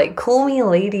that you're like, call me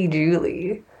Lady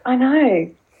Julie? I know.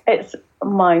 It's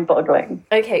mind-boggling.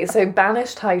 Okay, so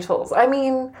banish titles. I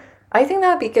mean, I think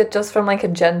that'd be good just from like a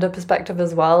gender perspective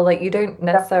as well. Like you don't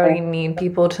necessarily need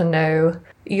people to know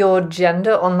your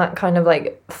gender on that kind of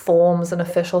like forms and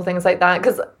official things like that.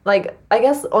 Because like, I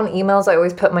guess on emails I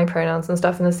always put my pronouns and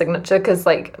stuff in the signature because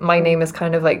like my name is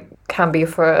kind of like, can be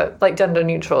for like gender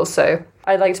neutral. So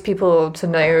I like people to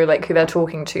know like who they're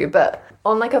talking to. But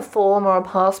on like a form or a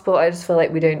passport, I just feel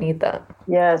like we don't need that.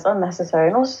 Yeah, it's unnecessary.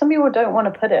 And also some people don't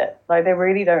want to put it. Like they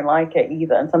really don't like it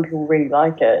either. And some people really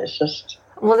like it. It's just...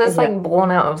 Well, it's like born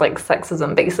out of like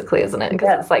sexism basically, isn't it?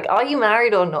 Because it's like, are you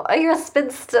married or not? Are you a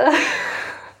spinster?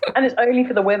 And it's only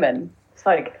for the women. It's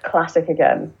like classic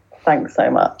again. Thanks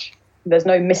so much. There's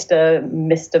no Mr.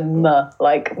 M,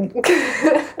 like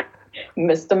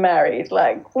Mr. Married.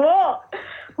 Like, what?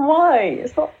 Why?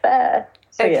 It's not fair.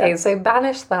 So, okay, so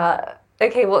banish that.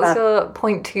 Okay, what's your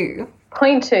point 2?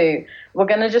 Point 2. We're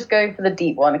going to just go for the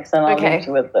deep one because then I'll leave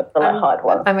you with the hard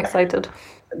one. I'm excited.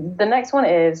 The next one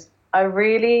is, I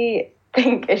really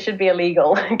think it should be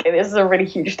illegal. Okay, this is a really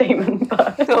huge statement,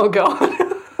 but... Oh, God.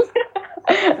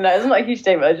 No, it's not a huge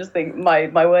statement. I just think my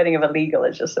wording of illegal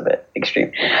is just a bit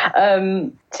extreme.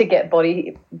 To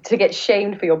get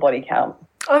shamed for your body count.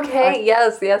 Okay,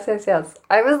 yes.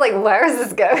 I was like, where is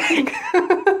this going?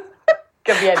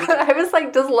 Could be anything. I was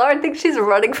like, does Lauren think she's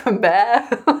running from bear?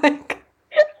 Like,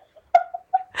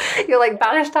 you're like,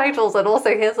 banish titles, and also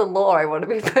here's a law I want to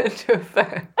be put into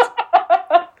effect.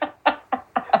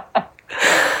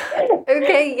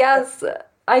 Okay, yes.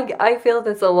 I feel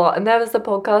this a lot. And there was a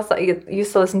podcast that I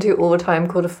used to listen to all the time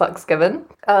called A Fuck's Given.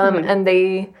 And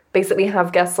they basically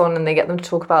have guests on and they get them to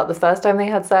talk about the first time they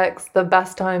had sex, the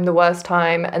best time, the worst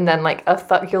time, and then like a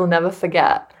fuck you'll never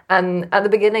forget. And at the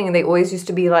beginning, they always used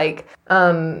to be like,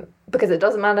 because it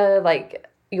doesn't matter like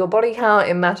your body count,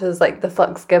 it matters like the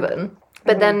fuck's given.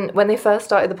 But then when they first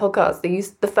started the podcast,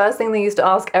 the first thing they used to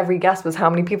ask every guest was how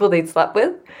many people they'd slept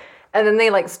with. And then they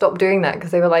like stopped doing that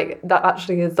because they were like, that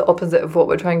actually is the opposite of what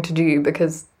we're trying to do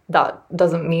because that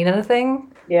doesn't mean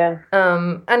anything. Yeah.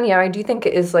 And yeah, I do think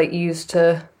it is like used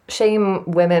to shame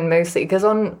women mostly because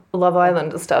on Love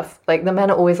Island and stuff, like the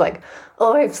men are always like,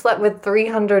 oh, I've slept with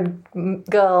 300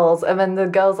 girls. And then the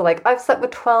girls are like, I've slept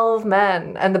with 12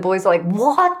 men. And the boys are like,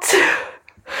 what?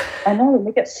 I know,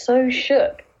 they get so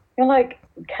shook. You're like,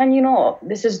 can you not?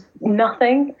 This is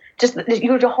nothing. Just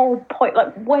your whole point.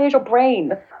 Like, where's your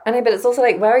brain? I know, but it's also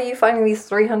like, where are you finding these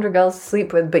 300 girls to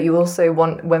sleep with, but you also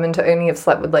want women to only have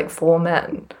slept with like 4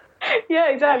 men? Yeah,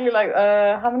 exactly. Like,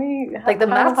 how many? Like, the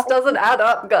maths doesn't add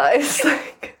up, guys.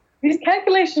 Like, these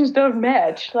calculations don't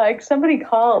match. Like, somebody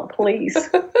call, please.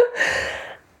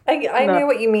 I know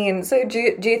what you mean. So, do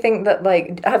you think that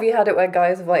like, have you had it where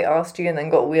guys have like asked you and then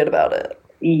got weird about it?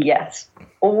 Yes,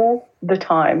 all the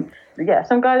time. Yeah,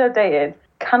 some guys I've dated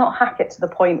cannot hack it to the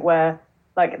point where,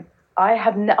 like,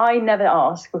 I never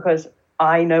ask because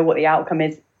I know what the outcome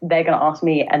is. They're going to ask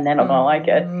me and they're not going to like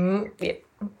it.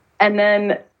 Yeah. And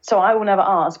then, so I will never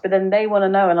ask, but then they want to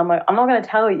know and I'm like, I'm not going to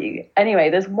tell you. Anyway,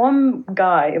 there's one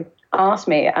guy asked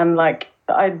me and like,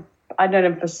 I'd known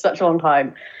him for such a long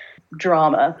time,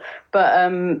 drama,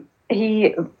 but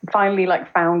he finally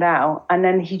like found out and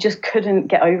then he just couldn't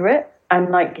get over it. And,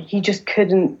 like, he just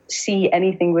couldn't see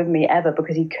anything with me ever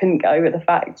because he couldn't get over the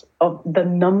fact of the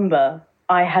number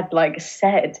I had, like,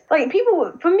 said. Like,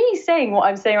 people, for me saying what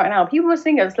I'm saying right now, people were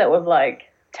saying I've slept with,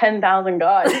 like, 10,000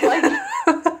 guys. Like,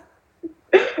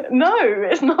 no,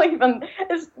 it's not even,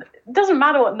 it doesn't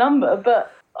matter what number,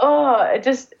 but,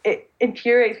 it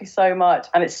infuriates me so much.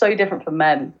 And it's so different for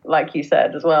men, like you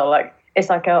said as well. Like, it's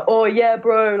like oh yeah,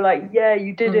 bro, like, yeah,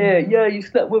 you did it. Yeah, you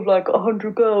slept with like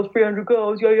 100 girls, 300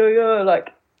 girls. Yeah.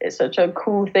 Like, it's such a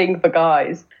cool thing for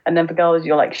guys. And then for girls,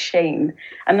 you're like shamed.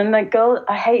 And then like girls,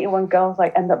 I hate it when girls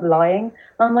like end up lying. And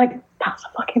I'm like, that's a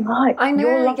fucking lie. I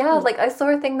know, yeah. Like, I saw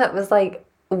a thing that was like,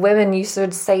 women used to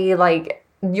say like,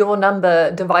 your number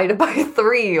divided by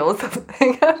 3 or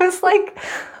something. I was like,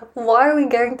 why are we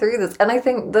going through this? And I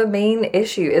think the main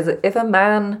issue is if a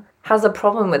man has a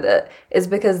problem with it, is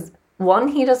because one,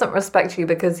 he doesn't respect you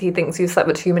because he thinks you've slept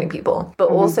with too many people. But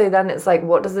also then it's like,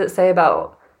 what does it say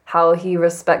about how he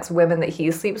respects women that he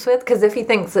sleeps with? Because if he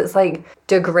thinks it's like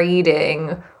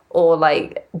degrading or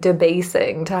like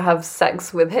debasing to have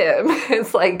sex with him,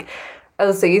 it's like,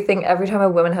 oh, so you think every time a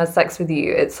woman has sex with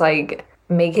you, it's like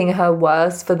making her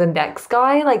worse for the next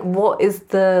guy? Like, what is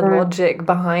the logic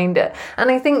behind it? And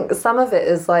I think some of it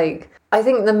is like, I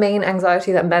think the main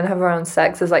anxiety that men have around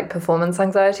sex is like performance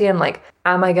anxiety and like,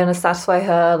 am I going to satisfy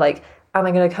her? Like, am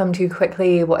I going to come too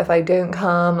quickly? What if I don't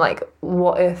come? Like,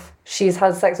 what if she's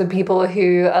had sex with people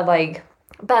who are like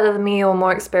better than me or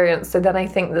more experienced? So then I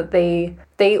think that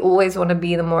they always want to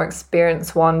be the more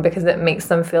experienced one because it makes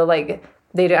them feel like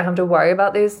they don't have to worry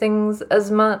about those things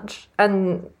as much.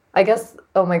 And I guess,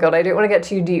 oh my God, I don't want to get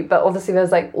too deep, but obviously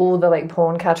there's like all the like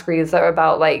porn categories that are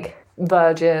about like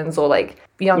virgins or like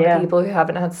younger people who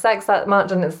haven't had sex that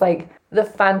much, and it's like the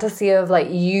fantasy of like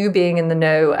you being in the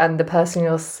know and the person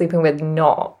you're sleeping with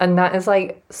not, and that is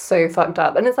like so fucked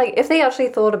up. And it's like, if they actually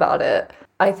thought about it,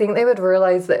 I think they would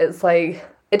realize that it's like,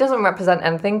 it doesn't represent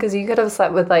anything because you could have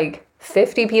slept with like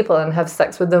 50 people and have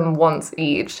sex with them once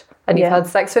each, and you've had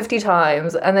sex 50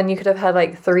 times, and then you could have had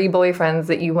like 3 boyfriends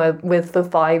that you were with for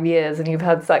 5 years and you've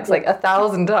had sex like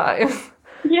 1,000 times.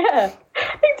 Yeah,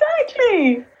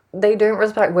 exactly. They don't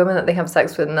respect women that they have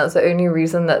sex with, and that's the only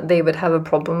reason that they would have a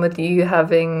problem with you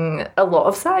having a lot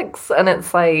of sex. And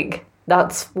it's like,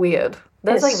 that's weird.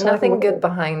 There's like nothing good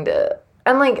behind it.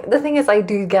 And like, the thing is, I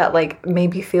do get like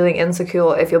maybe feeling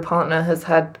insecure if your partner has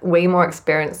had way more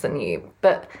experience than you,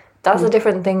 but that's a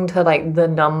different thing to like the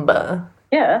number.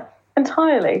 Yeah,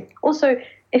 entirely. Also,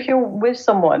 if you're with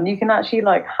someone, you can actually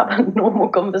like have a normal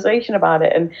conversation about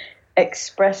it and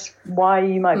express why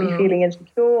you might be feeling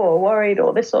insecure or worried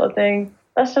or this sort of thing.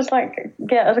 That's just like,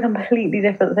 yeah, that's a completely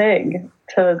different thing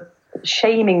to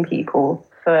shaming people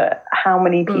for how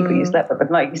many people you slept with. And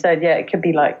like you said, yeah, it could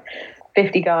be like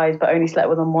 50 guys but only slept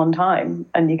with them one time,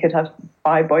 and you could have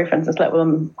 5 boyfriends and slept with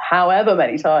them however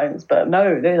many times. But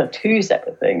no, those are 2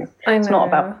 separate things. It's not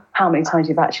about how many times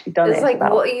you've actually done it. It's like,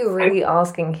 what are you really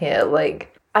asking here?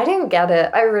 Like, I don't get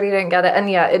it. I really don't get it. And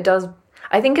yeah, it does.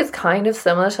 I think it's kind of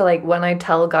similar to like when I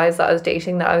tell guys that I was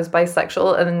dating that I was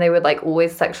bisexual, and then they would like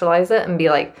always sexualize it and be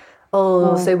like,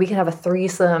 oh, so we can have a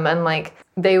threesome, and like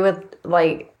they would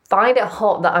like find it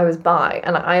hot that I was bi,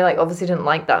 and I like obviously didn't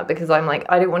like that, because I'm like,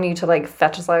 I don't want you to like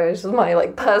fetishize my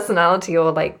like personality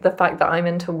or like the fact that I'm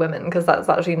into women, because that's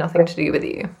actually nothing to do with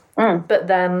you. But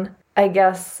then I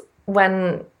guess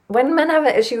when men have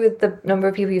an issue with the number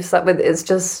of people you've slept with, it's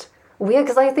just weird,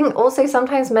 because I think also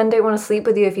sometimes men don't want to sleep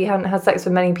with you if you haven't had sex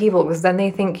with many people, because then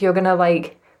they think you're gonna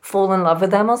like fall in love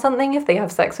with them or something if they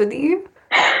have sex with you.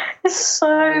 It's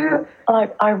so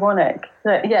like ironic.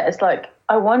 Yeah, it's like,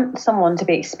 I want someone to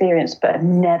be experienced but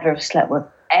never have slept with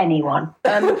anyone.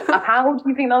 How do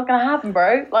you think that's going to happen,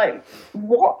 bro? Like,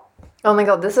 what? Oh my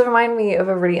god, this reminded me of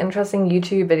a really interesting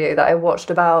YouTube video that I watched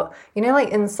about, you know, like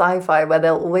in sci-fi where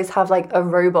they'll always have like a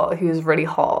robot who's really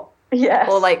hot. Yes.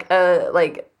 Or like a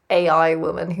like AI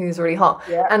woman who's really hot.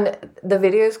 Yeah. And the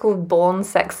video is called Born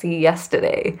Sexy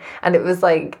Yesterday. And it was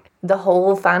like, the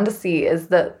whole fantasy is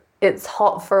that it's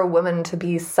hot for a woman to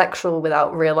be sexual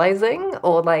without realizing,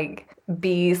 or like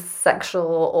be sexual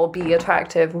or be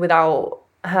attractive without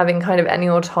having kind of any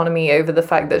autonomy over the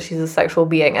fact that she's a sexual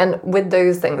being. And with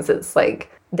those things, it's like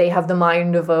they have the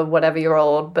mind of a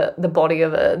whatever-year-old but the body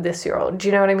of a this-year-old. Do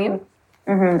you know what I mean?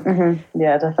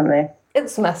 Yeah, definitely.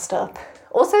 It's messed up.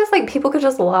 Also, it's like people could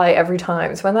just lie every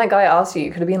time. So when that guy asked you,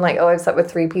 you could have been like, oh, I've slept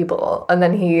with 3 people, and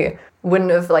then he wouldn't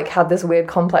have like had this weird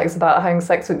complex about having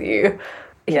sex with you.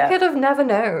 He could have never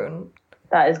known.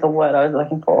 That is the word I was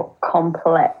looking for.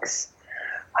 Complex.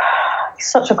 It's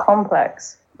such a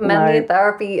complex. Men need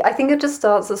therapy. I think it just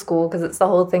starts at school, because it's the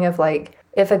whole thing of like,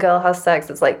 if a girl has sex,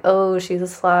 it's like, oh, she's a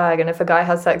slag, and if a guy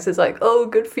has sex, it's like, oh,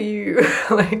 good for you.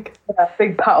 Like, yeah,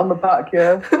 big pat on the back,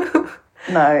 yeah.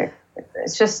 No,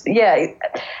 it's just, yeah,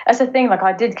 that's the thing. Like,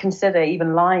 I did consider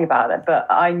even lying about it, but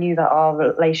I knew that our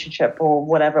relationship, or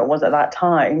whatever it was at that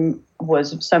time,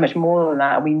 was so much more than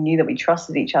that. We knew that we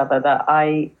trusted each other, that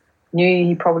I knew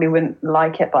he probably wouldn't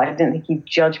like it, but I didn't think he'd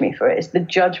judge me for it. It's the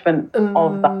judgment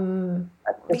of that.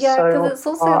 Yeah, because it's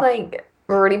also like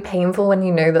really painful when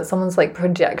you know that someone's like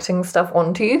projecting stuff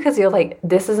onto you, because you're like,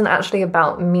 this isn't actually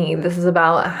about me, this is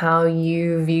about how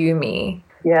you view me.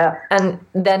 Yeah. And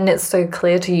then it's so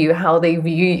clear to you how they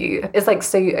view you. It's like,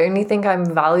 so you only think I'm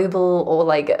valuable or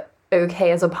like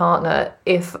okay as a partner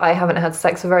if I haven't had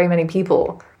sex with very many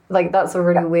people. Like, that's a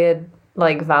really weird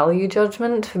like value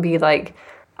judgment to be like,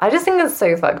 I just think it's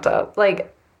so fucked up.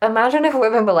 Like, imagine if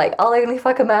women were like, I'll only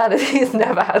fuck a man if he's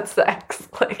never had sex.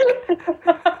 Like,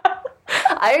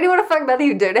 I only want to fuck men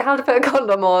who don't know how to put a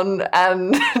condom on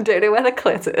and don't know where the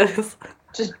clit is.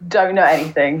 Just don't know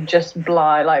anything. Just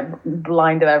blind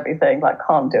of everything. Like,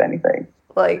 can't do anything.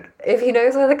 Like, if he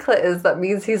knows where the clit is, that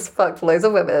means he's fucked loads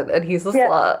of women and he's a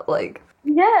slut. Like,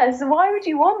 yes. Why would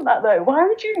you want that though? Why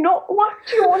would you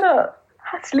want to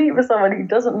sleep with someone who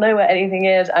doesn't know where anything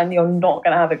is, and you're not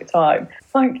going to have a good time?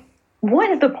 Like, what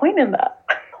is the point in that?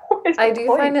 I do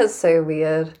find it so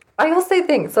weird. I also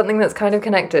think something that's kind of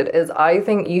connected is, I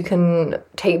think you can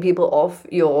take people off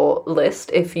your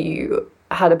list if you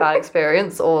had a bad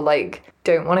experience or like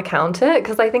don't want to count it,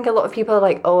 because I think a lot of people are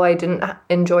like, oh, I didn't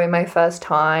enjoy my first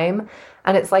time,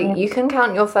 and it's like, you can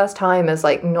count your first time as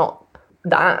like not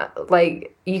that.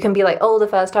 Like, you can be like, oh, the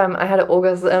first time I had an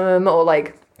orgasm, or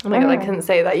like, oh my god, I couldn't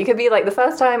say that. You could be like, the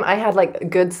first time I had like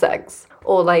good sex,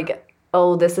 or like,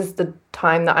 oh, this is the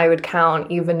time that I would count,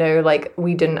 even though like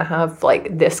we didn't have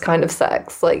like this kind of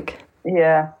sex. Like,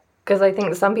 yeah. Because I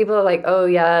think some people are like, oh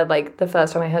yeah, like the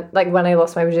first time I had, like when I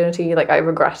lost my virginity, like I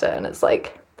regret it. And it's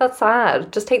like, that's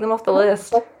sad. Just take them off the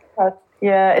list.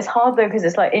 Yeah, it's hard though, because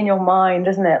it's like in your mind,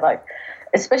 isn't it? Like,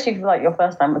 especially for like your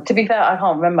first time. To be fair, I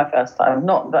can't remember my first time.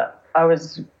 Not that I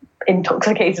was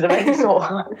intoxicated of any sort,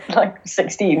 like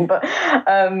 16, but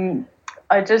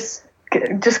I just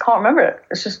can't remember it.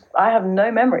 It's just, I have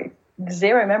no memory.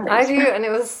 Zero memories. I do, and it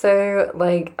was so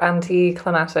like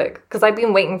anticlimactic, because I'd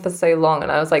been waiting for so long,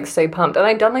 and I was like so pumped, and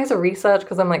I'd done loads of research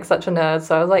because I'm like such a nerd,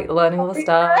 so I was like learning all the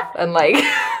stuff, and like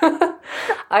I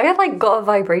had like got a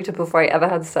vibrator before I ever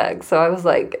had sex, so I was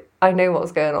like, I know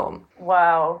what's going on.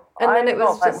 Wow. And then it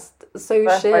was just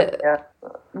so shit.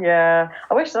 Yeah,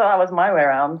 I wish that was my way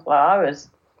around. Like, I was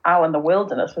out in the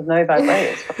wilderness with no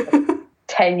vibrators.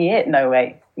 10 years. No,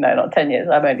 wait. No, not 10 years.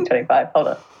 I'm only 25. Hold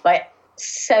on. Like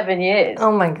 7 years.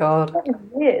 Oh my god.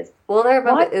 7 years. All I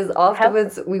remember is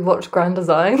afterwards we watched Grand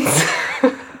Designs.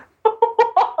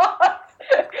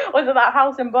 Was it that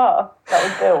house in Bath that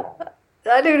was built?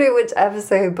 I don't know which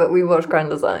episode, but we watched Grand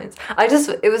Designs.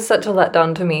 It was such a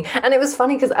letdown to me. And it was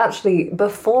funny because actually,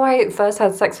 before I first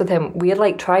had sex with him, we had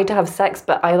like tried to have sex,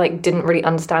 but I like didn't really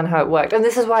understand how it worked. And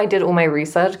this is why I did all my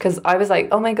research, because I was like,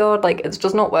 oh my god, like it's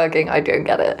just not working. I don't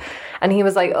get it. And he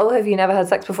was like, oh, have you never had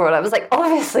sex before? And I was like,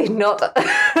 obviously not.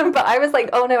 But I was like,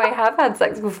 oh no, I have had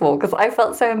sex before, because I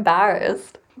felt so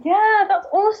embarrassed. Yeah, that's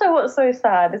also what's so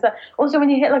sad, is that also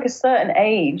when you hit like a certain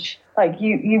age, like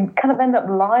you kind of end up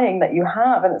lying that you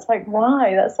have, and it's like,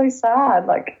 why? That's so sad.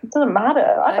 Like, it doesn't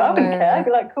matter. I don't care. I'd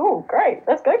be like, cool, great,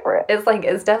 let's go for it. It's like,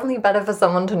 it's definitely better for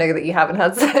someone to know that you haven't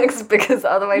had sex, because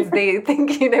otherwise they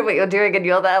think you know what you're doing and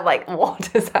you're there like,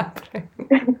 what is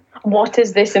happening? What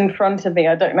is this in front of me?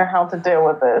 I don't know how to deal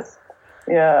with this.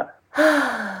 Yeah.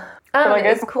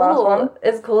 It's cool.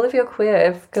 It's cool if you're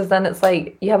queer, because then it's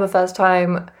like you have a first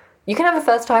time. You can have a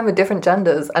first time with different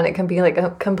genders, and it can be like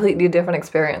a completely different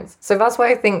experience. So that's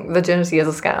why I think virginity is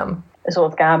a scam. It's all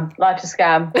a scam. Life's a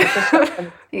scam.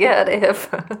 Yeah, it is.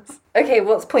 Okay,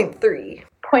 what's point 3?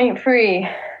 Point 3.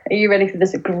 Are you ready for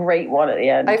this great one at the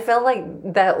end? I feel like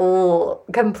they're all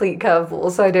complete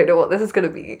curveballs, so I don't know what this is going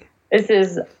to be.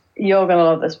 You're going to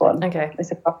love this one. Okay.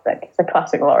 It's a classic. It's a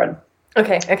classic, Lauren.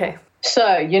 Okay.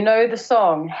 So, you know the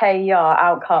song, Hey Ya,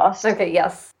 Outcast? Okay,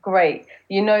 yes. Great.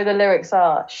 You know the lyrics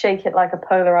are, shake it like a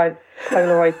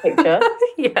Polaroid picture?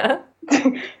 Yeah.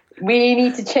 We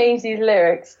need to change these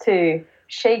lyrics to,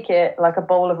 shake it like a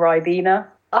bowl of Ribena.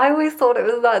 I always thought it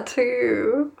was that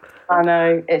too. I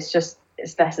know, it's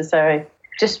necessary.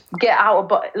 Just get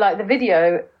out of, like, the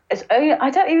video,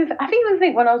 I don't even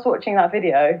think when I was watching that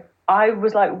video, I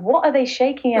was like, what are they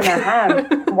shaking in their hand?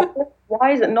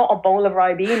 Why is it not a bowl of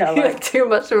Ribena? You're too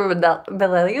much of a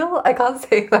millennial? I can't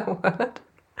say that word.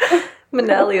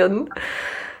 Millennial.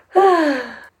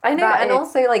 I know, and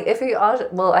also, like, if you are...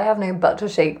 Well, I have no butt to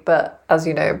shake, but as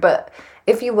you know, but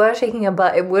if you were shaking a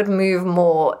butt, it would move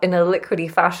more in a liquidy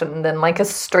fashion than, like, a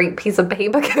straight piece of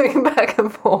paper going back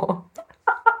and forth.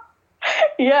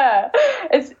 Yeah,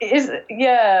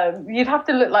 yeah. You'd have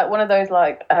to look like one of those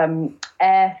like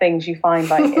air things you find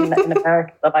like in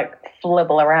America that like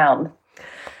flibble around.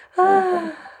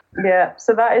 Yeah,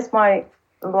 so that is my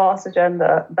last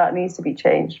agenda that needs to be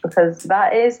changed, because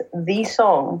that is the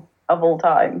song of all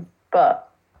time. But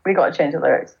we got to change the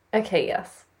lyrics. Okay,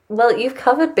 yes. Well, you've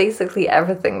covered basically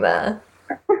everything there.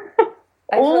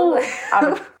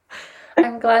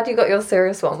 I'm glad you got your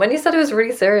serious one. When you said it was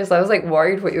really serious, I was like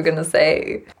worried what you were going to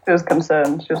say. She was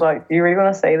concerned. She was like, do you really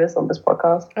want to say this on this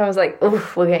podcast? I was like,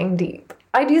 oof, we're getting deep.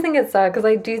 I do think it's sad, because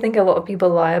I do think a lot of people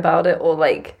lie about it, or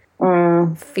like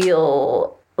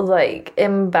feel like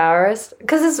embarrassed.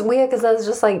 Because it's weird, because there's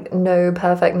just like no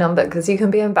perfect number, because you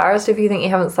can be embarrassed if you think you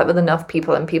haven't slept with enough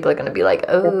people, and people are going to be like,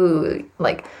 oh,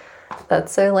 like,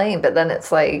 that's so lame. But then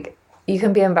it's like, you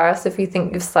can be embarrassed if you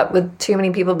think you've slept with too many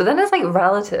people, but then it's like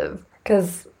relative.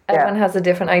 Because everyone has a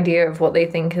different idea of what they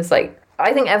think is like...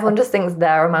 I think everyone just thinks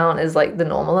their amount is like the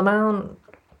normal amount.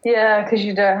 Yeah, because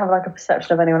you don't have like a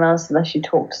perception of anyone else unless you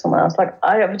talk to someone else. Like,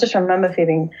 I just remember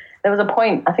feeling... There was a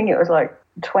point, I think it was like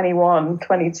 21,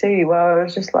 22, where I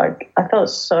was just like... I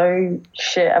felt so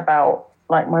shit about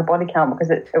like my body count, because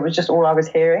it was just all I was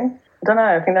hearing. I don't know,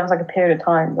 I think that was like a period of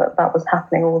time that was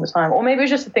happening all the time. Or maybe it was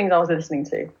just the things I was listening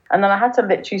to. And then I had to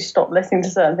literally stop listening to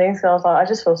certain things, because I was like, I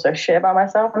just feel so shit about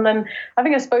myself. And then I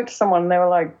think I spoke to someone and they were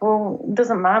like, well, it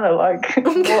doesn't matter, like,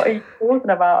 what are you talking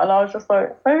about? And I was just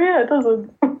like, oh yeah, it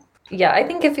doesn't. Yeah, I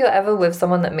think if you're ever with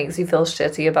someone that makes you feel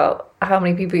shitty about how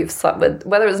many people you've slept with,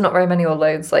 whether it's not very many or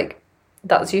loads, like,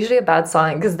 that's usually a bad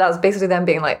sign, because that's basically them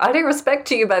being like, I don't respect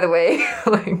you, by the way.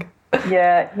 Like,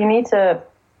 yeah, you need to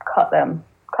cut them.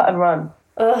 Cut and run.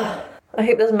 Ugh, I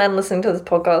hope there's men listening to this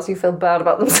podcast who feel bad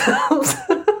about themselves.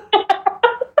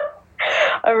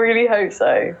 I really hope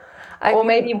so. Or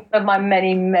maybe one of my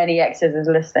many, many exes is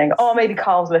listening. Or maybe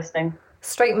Carl's listening.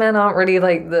 Straight men aren't really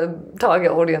like the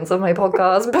target audience of my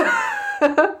podcast,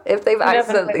 but if they've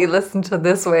accidentally listened to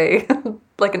this way,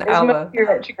 like an hour. Mercury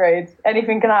retrograde.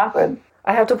 Anything can happen.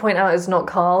 I have to point out, it's not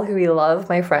Carl, who we love,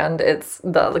 my friend. It's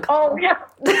the other Carl. Oh, yeah.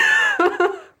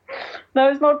 No,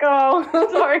 it's not Carl.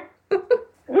 Sorry.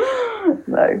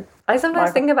 No. I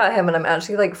sometimes think about him and I'm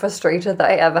actually like frustrated that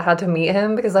I ever had to meet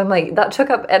him, because I'm like, that took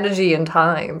up energy and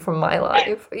time from my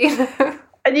life, you know?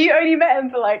 And you only met him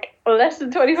for like less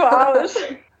than 24 hours.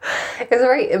 It was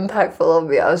very impactful on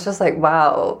me. I was just like,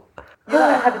 wow, I feel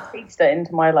like I had a taster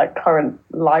into my like current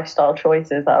lifestyle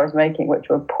choices that I was making, which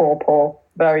were poor,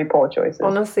 very poor choices.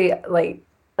 Honestly, like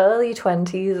early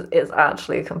 20s is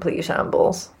actually a complete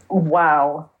shambles.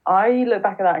 Wow. I look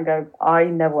back at that and go, I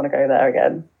never want to go there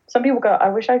again. Some people go, I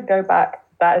wish I could go back.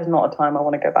 That is not a time I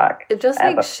want to go back. It just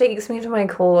ever. like shakes me to my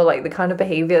core, like the kind of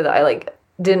behavior that I like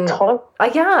didn't.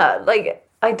 Yeah, like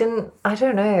I didn't. I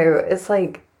don't know. It's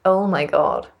like, oh my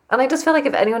god. And I just feel like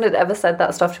if anyone had ever said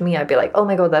that stuff to me, I'd be like, oh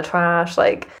my god, they're trash.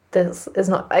 Like this is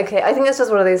not okay. I think it's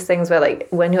just one of those things where like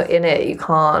when you're in it, you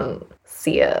can't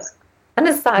see it, and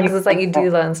it's sad because it's like you do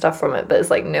learn stuff from it, but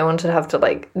it's like no one should have to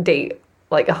like date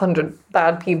like 100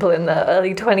 bad people in their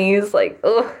early 20s. Like,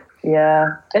 ugh.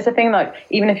 Yeah, it's a thing. Like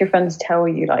even if your friends tell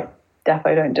you like,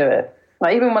 defo don't do it.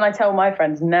 Like even when I tell my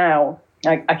friends now,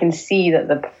 like I can see that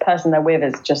the person they're with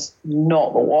is just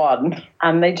not the one,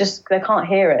 and they can't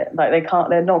hear it. Like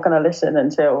they're not going to listen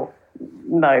until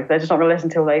they're just not going to listen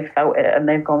until they've felt it and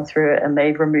they've gone through it and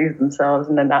they've removed themselves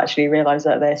and then actually realize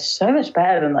that they're so much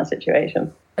better than that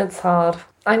situation. It's hard.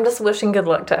 I'm just wishing good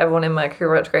luck to everyone in Mercury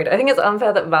Retrograde. I think it's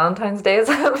unfair that Valentine's Day is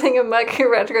happening in Mercury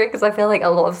Retrograde because I feel like a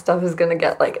lot of stuff is going to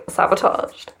get like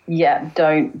sabotaged. Yeah,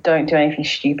 don't do anything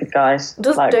stupid, guys.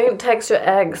 Just like, don't text your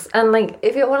ex. And like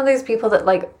if you're one of those people that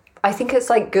like, I think it's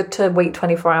like good to wait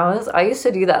 24 hours. I used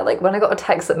to do that. Like when I got a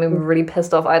text that made me really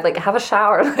pissed off, I'd like have a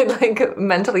shower and I'd like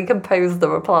mentally compose the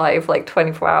reply for like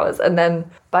 24 hours. And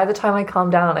then by the time I calm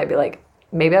down, I'd be like,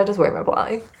 maybe I just won't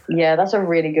reply. Yeah, that's a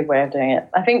really good way of doing it.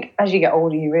 I think as you get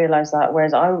older, you realise that,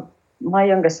 whereas my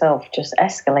younger self just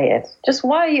escalated. Just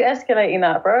why are you escalating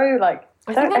that, bro? Like,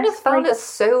 I think I just found it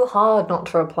so hard not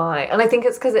to reply. And I think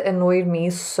it's because it annoyed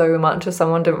me so much if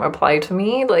someone didn't reply to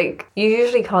me. Like, you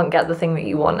usually can't get the thing that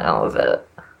you want out of it.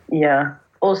 Yeah.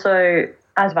 Also,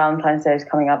 as Valentine's Day is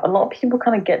coming up, a lot of people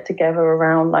kind of get together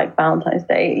around, like, Valentine's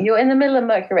Day. You're in the middle of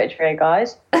Mercury Retrograde,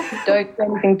 guys. Don't do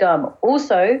anything dumb.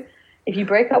 Also, if you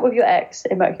break up with your ex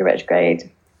in Mercury Retrograde,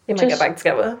 you might get back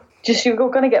together. You're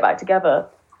going to get back together.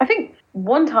 I think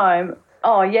one time,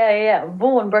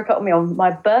 Vaughan broke up with me on my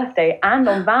birthday and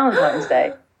on Valentine's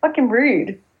Day. Fucking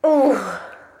rude. Oh,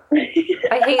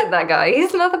 I hate that guy.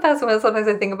 He's another person where sometimes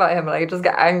I think about him and I just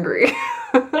get angry.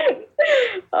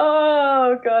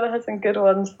 Oh, God, I had some good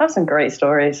ones. I have some great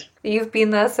stories. You've been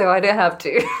there, so I don't have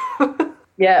to.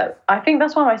 Yeah, I think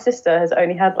that's why my sister has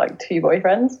only had like 2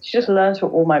 boyfriends. She just learns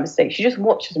from all my mistakes. She just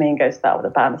watches me and goes, that was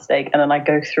a bad mistake. And then I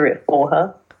go through it for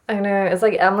her. I know. It's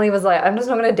like Emily was like, I'm just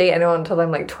not going to date anyone until I'm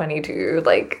like 22.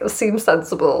 Like, it seems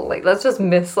sensible. Like, let's just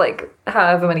miss like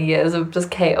however many years of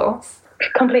just chaos.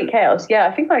 Complete chaos. Yeah,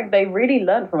 I think like they really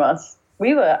learned from us.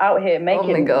 We were out here making...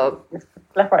 Oh my God.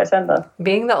 Left, right, centre.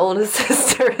 Being the older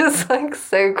sister is like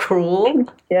so cruel.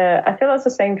 Yeah, I feel that's the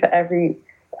same for every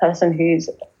person who's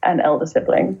an elder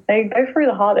sibling. They go through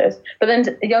the hardest. But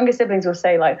then younger siblings will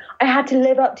say like, I had to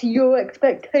live up to your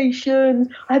expectations.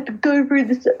 I had to go through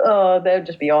this. Oh, they'll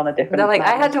just be on a different... They're like,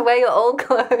 I had to wear your old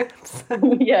clothes.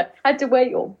 Yeah, I had to wear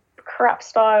your crap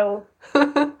style.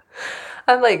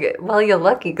 I'm like, well, you're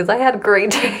lucky because I had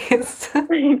great taste.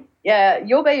 Yeah,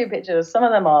 your baby pictures, some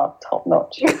of them are top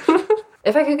notch.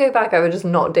 If I could go back, I would just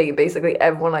not date basically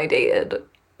everyone I dated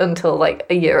until like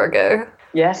a year ago.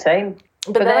 Yeah, same.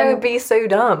 But then I would be so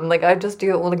dumb. Like, I'd just do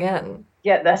it all again.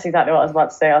 Yeah, that's exactly what I was about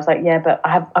to say. I was like, yeah, but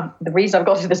the reason I've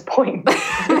got to this point.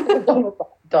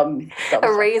 dumb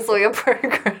Erase all your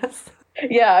progress.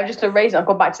 Yeah, I've just erased it. I've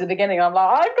gone back to the beginning. I'm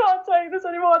like, I can't take this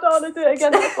anymore. I don't want to do it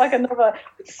again. It's like another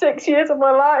 6 years of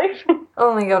my life.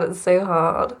 Oh my God, it's so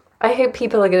hard. I hope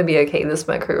people are going to be okay this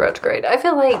Mercury retrograde. I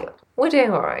feel like we're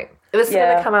doing all right. This is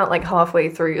going to come out like halfway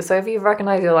through. So if you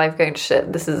recognize your life going to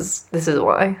shit, this is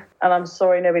why. And I'm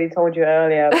sorry nobody told you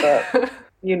earlier, but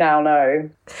you now know.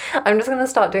 I'm just going to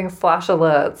start doing flash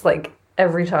alerts like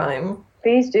every time.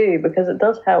 Please do, because it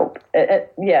does help.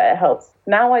 It helps.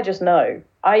 Now I just know.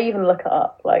 I even look it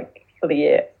up like for the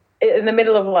year. In the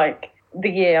middle of like the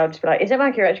year, I'll just be like, is it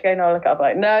Mercury retrograde? And I'll look it up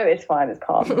like, no, it's fine, it's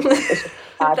calm. It's just a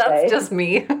bad That's day. just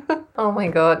me. Oh my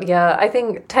God, yeah. I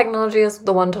think technology is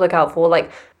the one to look out for.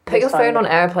 Like, put your phone on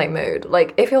airplane mode.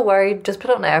 Like, if you're worried, just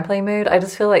put it on airplane mode. I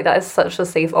just feel like that is such a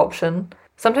safe option.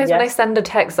 Sometimes when I send a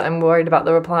text that I'm worried about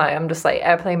the reply, I'm just like,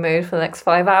 airplane mode for the next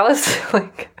 5 hours.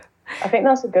 Like, I think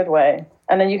that's a good way.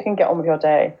 And then you can get on with your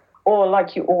day. Or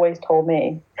like you always told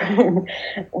me,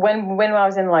 when I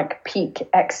was in like peak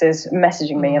exes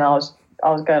messaging me and I was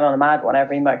going on a mad one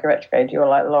every Mercury retrograde, you were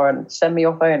like, Lauren, send me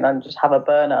your phone and just have a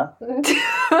burner.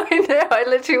 I know, I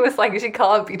literally was like, she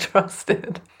can't be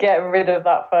trusted. Get rid of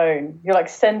that phone. You're like,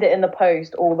 send it in the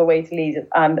post all the way to Leeds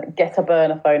and get a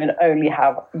burner phone and only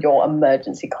have your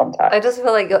emergency contact. I just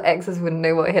feel like your exes wouldn't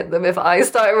know what hit them if I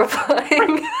started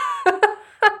replying.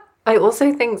 I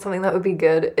also think something that would be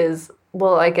good is,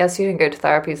 well, I guess you didn't go to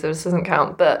therapy, so this doesn't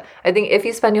count, but I think if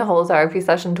you spend your whole therapy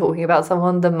session talking about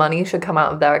someone, the money should come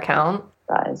out of their account.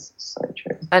 That is so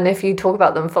true. And if you talk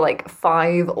about them for like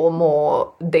 5 or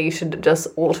more, they should just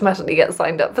automatically get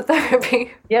signed up for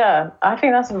therapy. Yeah, I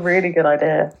think that's a really good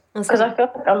idea. Because I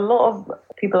feel like a lot of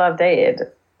people I've dated,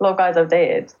 a lot of guys I've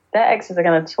dated, their exes are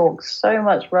going to talk so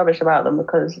much rubbish about them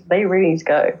because they really need to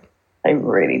go. They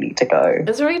really need to go.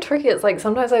 It's really tricky. It's like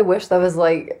sometimes I wish there was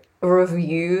like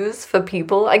reviews for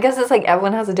people. I guess it's like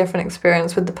everyone has a different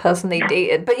experience with the person they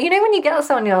dated. But you know when you get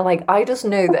someone, you're like, I just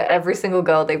know that every single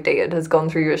girl they've dated has gone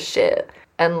through your shit.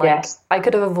 And like, Yes. I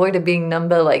could have avoided being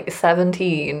number like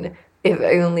 17 if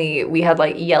only we had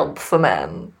like Yelp for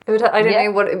men. It would, I don't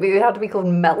know what it would have to be called,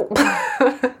 Melp.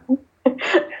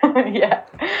 Yeah.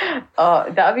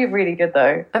 Oh, that would be really good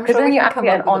though. I'm Because sure then we you can actually come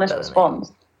get up an with a honest better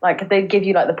response. Like they'd give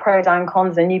you like the pros and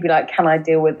cons, and you'd be like, "Can I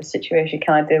deal with the situation?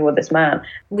 Can I deal with this man?"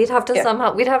 We'd have to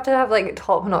have like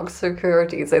top-notch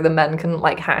security so the men can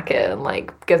like hack it and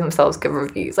like give themselves good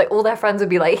reviews. Like all their friends would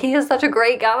be like, he is such a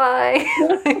great guy.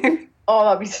 Oh,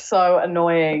 that'd be so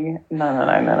annoying. No.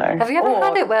 Have you ever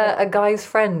had it where a guy's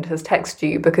friend has texted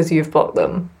you because you've blocked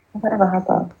them? I've never had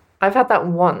that. I've had that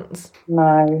once.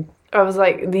 No. I was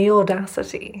like, the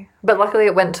audacity. But luckily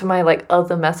it went to my like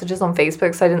other messages on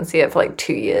Facebook, so I didn't see it for like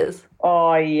 2 years.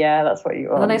 Oh, yeah, that's what you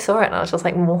want. And then I saw it and I was just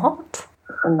like, what?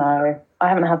 No, I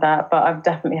haven't had that, but I've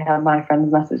definitely had my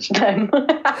friends message them.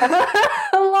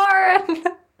 Lauren!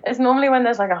 It's normally when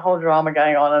there's like a whole drama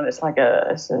going on and it's like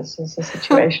a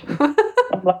situation.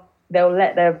 Like, they'll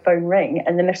let their phone ring,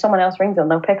 and then if someone else rings them,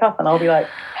 they'll pick up and I'll be like,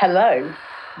 hello,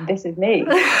 this is me.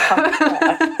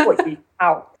 I put you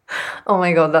out. Oh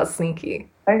my god, that's sneaky.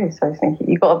 Oh, so sneaky.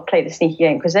 You've got to play the sneaky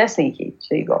game because they're sneaky,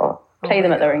 so you've got to play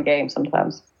them at their own game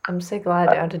sometimes. I'm so glad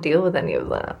I don't have to deal with any of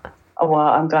that. Oh, well,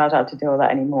 I'm glad I don't have to deal with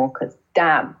that anymore because,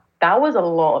 damn, that was a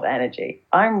lot of energy.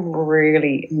 I'm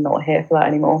really not here for that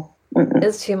anymore. Mm-mm.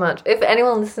 It's too much. If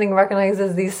anyone listening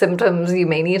recognizes these symptoms, you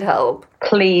may need help.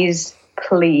 Please,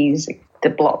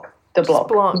 deblock.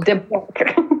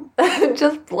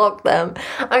 Just block them.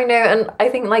 I know, and I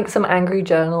think like some angry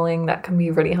journaling, that can be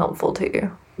really helpful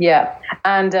too. Yeah,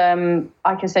 and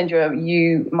I can send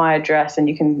you my address, and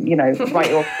you can write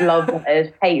your love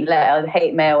letters, hate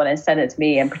mail, and then send it to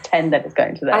me and pretend that it's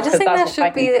going to them. I just think there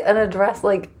should be an address,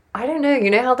 like, I don't know,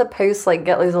 you know how the posts like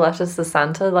get those letters to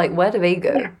Santa, like where do they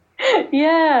go?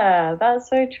 Yeah, that's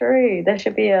so true. There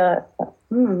should be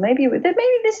maybe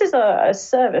this is a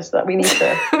service that we need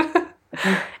to.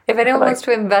 If anyone wants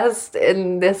to invest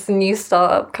in this new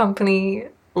startup company,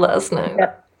 let us know.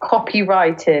 Yeah.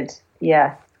 Copyrighted,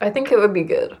 yeah. I think it would be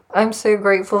good. I'm so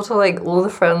grateful to like all the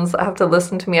friends that have to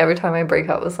listen to me every time I break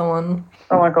up with someone.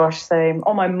 Oh my gosh, same.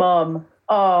 Oh, my mum.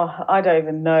 Oh, I don't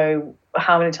even know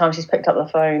how many times she's picked up the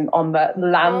phone on that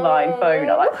landline phone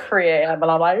at like 3 a.m.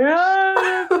 and I'm like,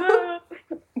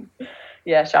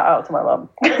 yeah, shout out to my mum.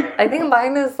 I think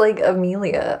mine is like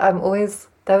Amelia.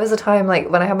 There was a time like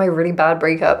when I had my really bad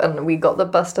breakup and we got the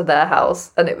bus to their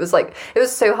house, and it was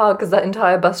so hard because that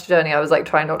entire bus journey I was like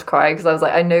trying not to cry because I was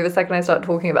like, I know the second I start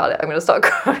talking about it I'm going to start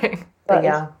crying. But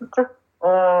yeah.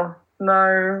 Oh,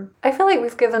 no. I feel like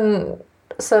we've given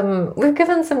some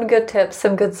good tips,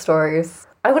 some good stories.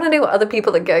 I want to know what other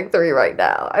people are going through right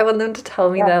now. I want them to tell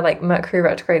me their like Mercury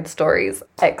retrograde stories,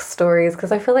 ex stories,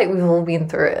 because I feel like we've all been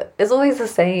through it. It's always the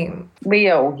same. We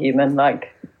are all human,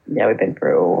 we've been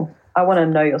through it all. I want to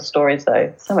know your stories though.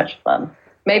 It's so much fun.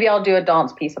 Maybe I'll do a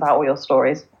dance piece about all your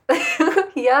stories.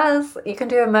 Yes, you can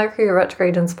do a Mercury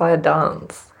retrograde inspired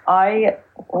dance. My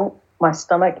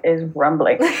stomach is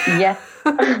rumbling. Yes.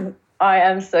 I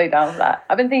am so down for that.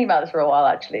 I've been thinking about this for a while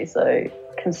actually, so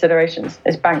considerations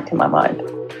is banked in my mind.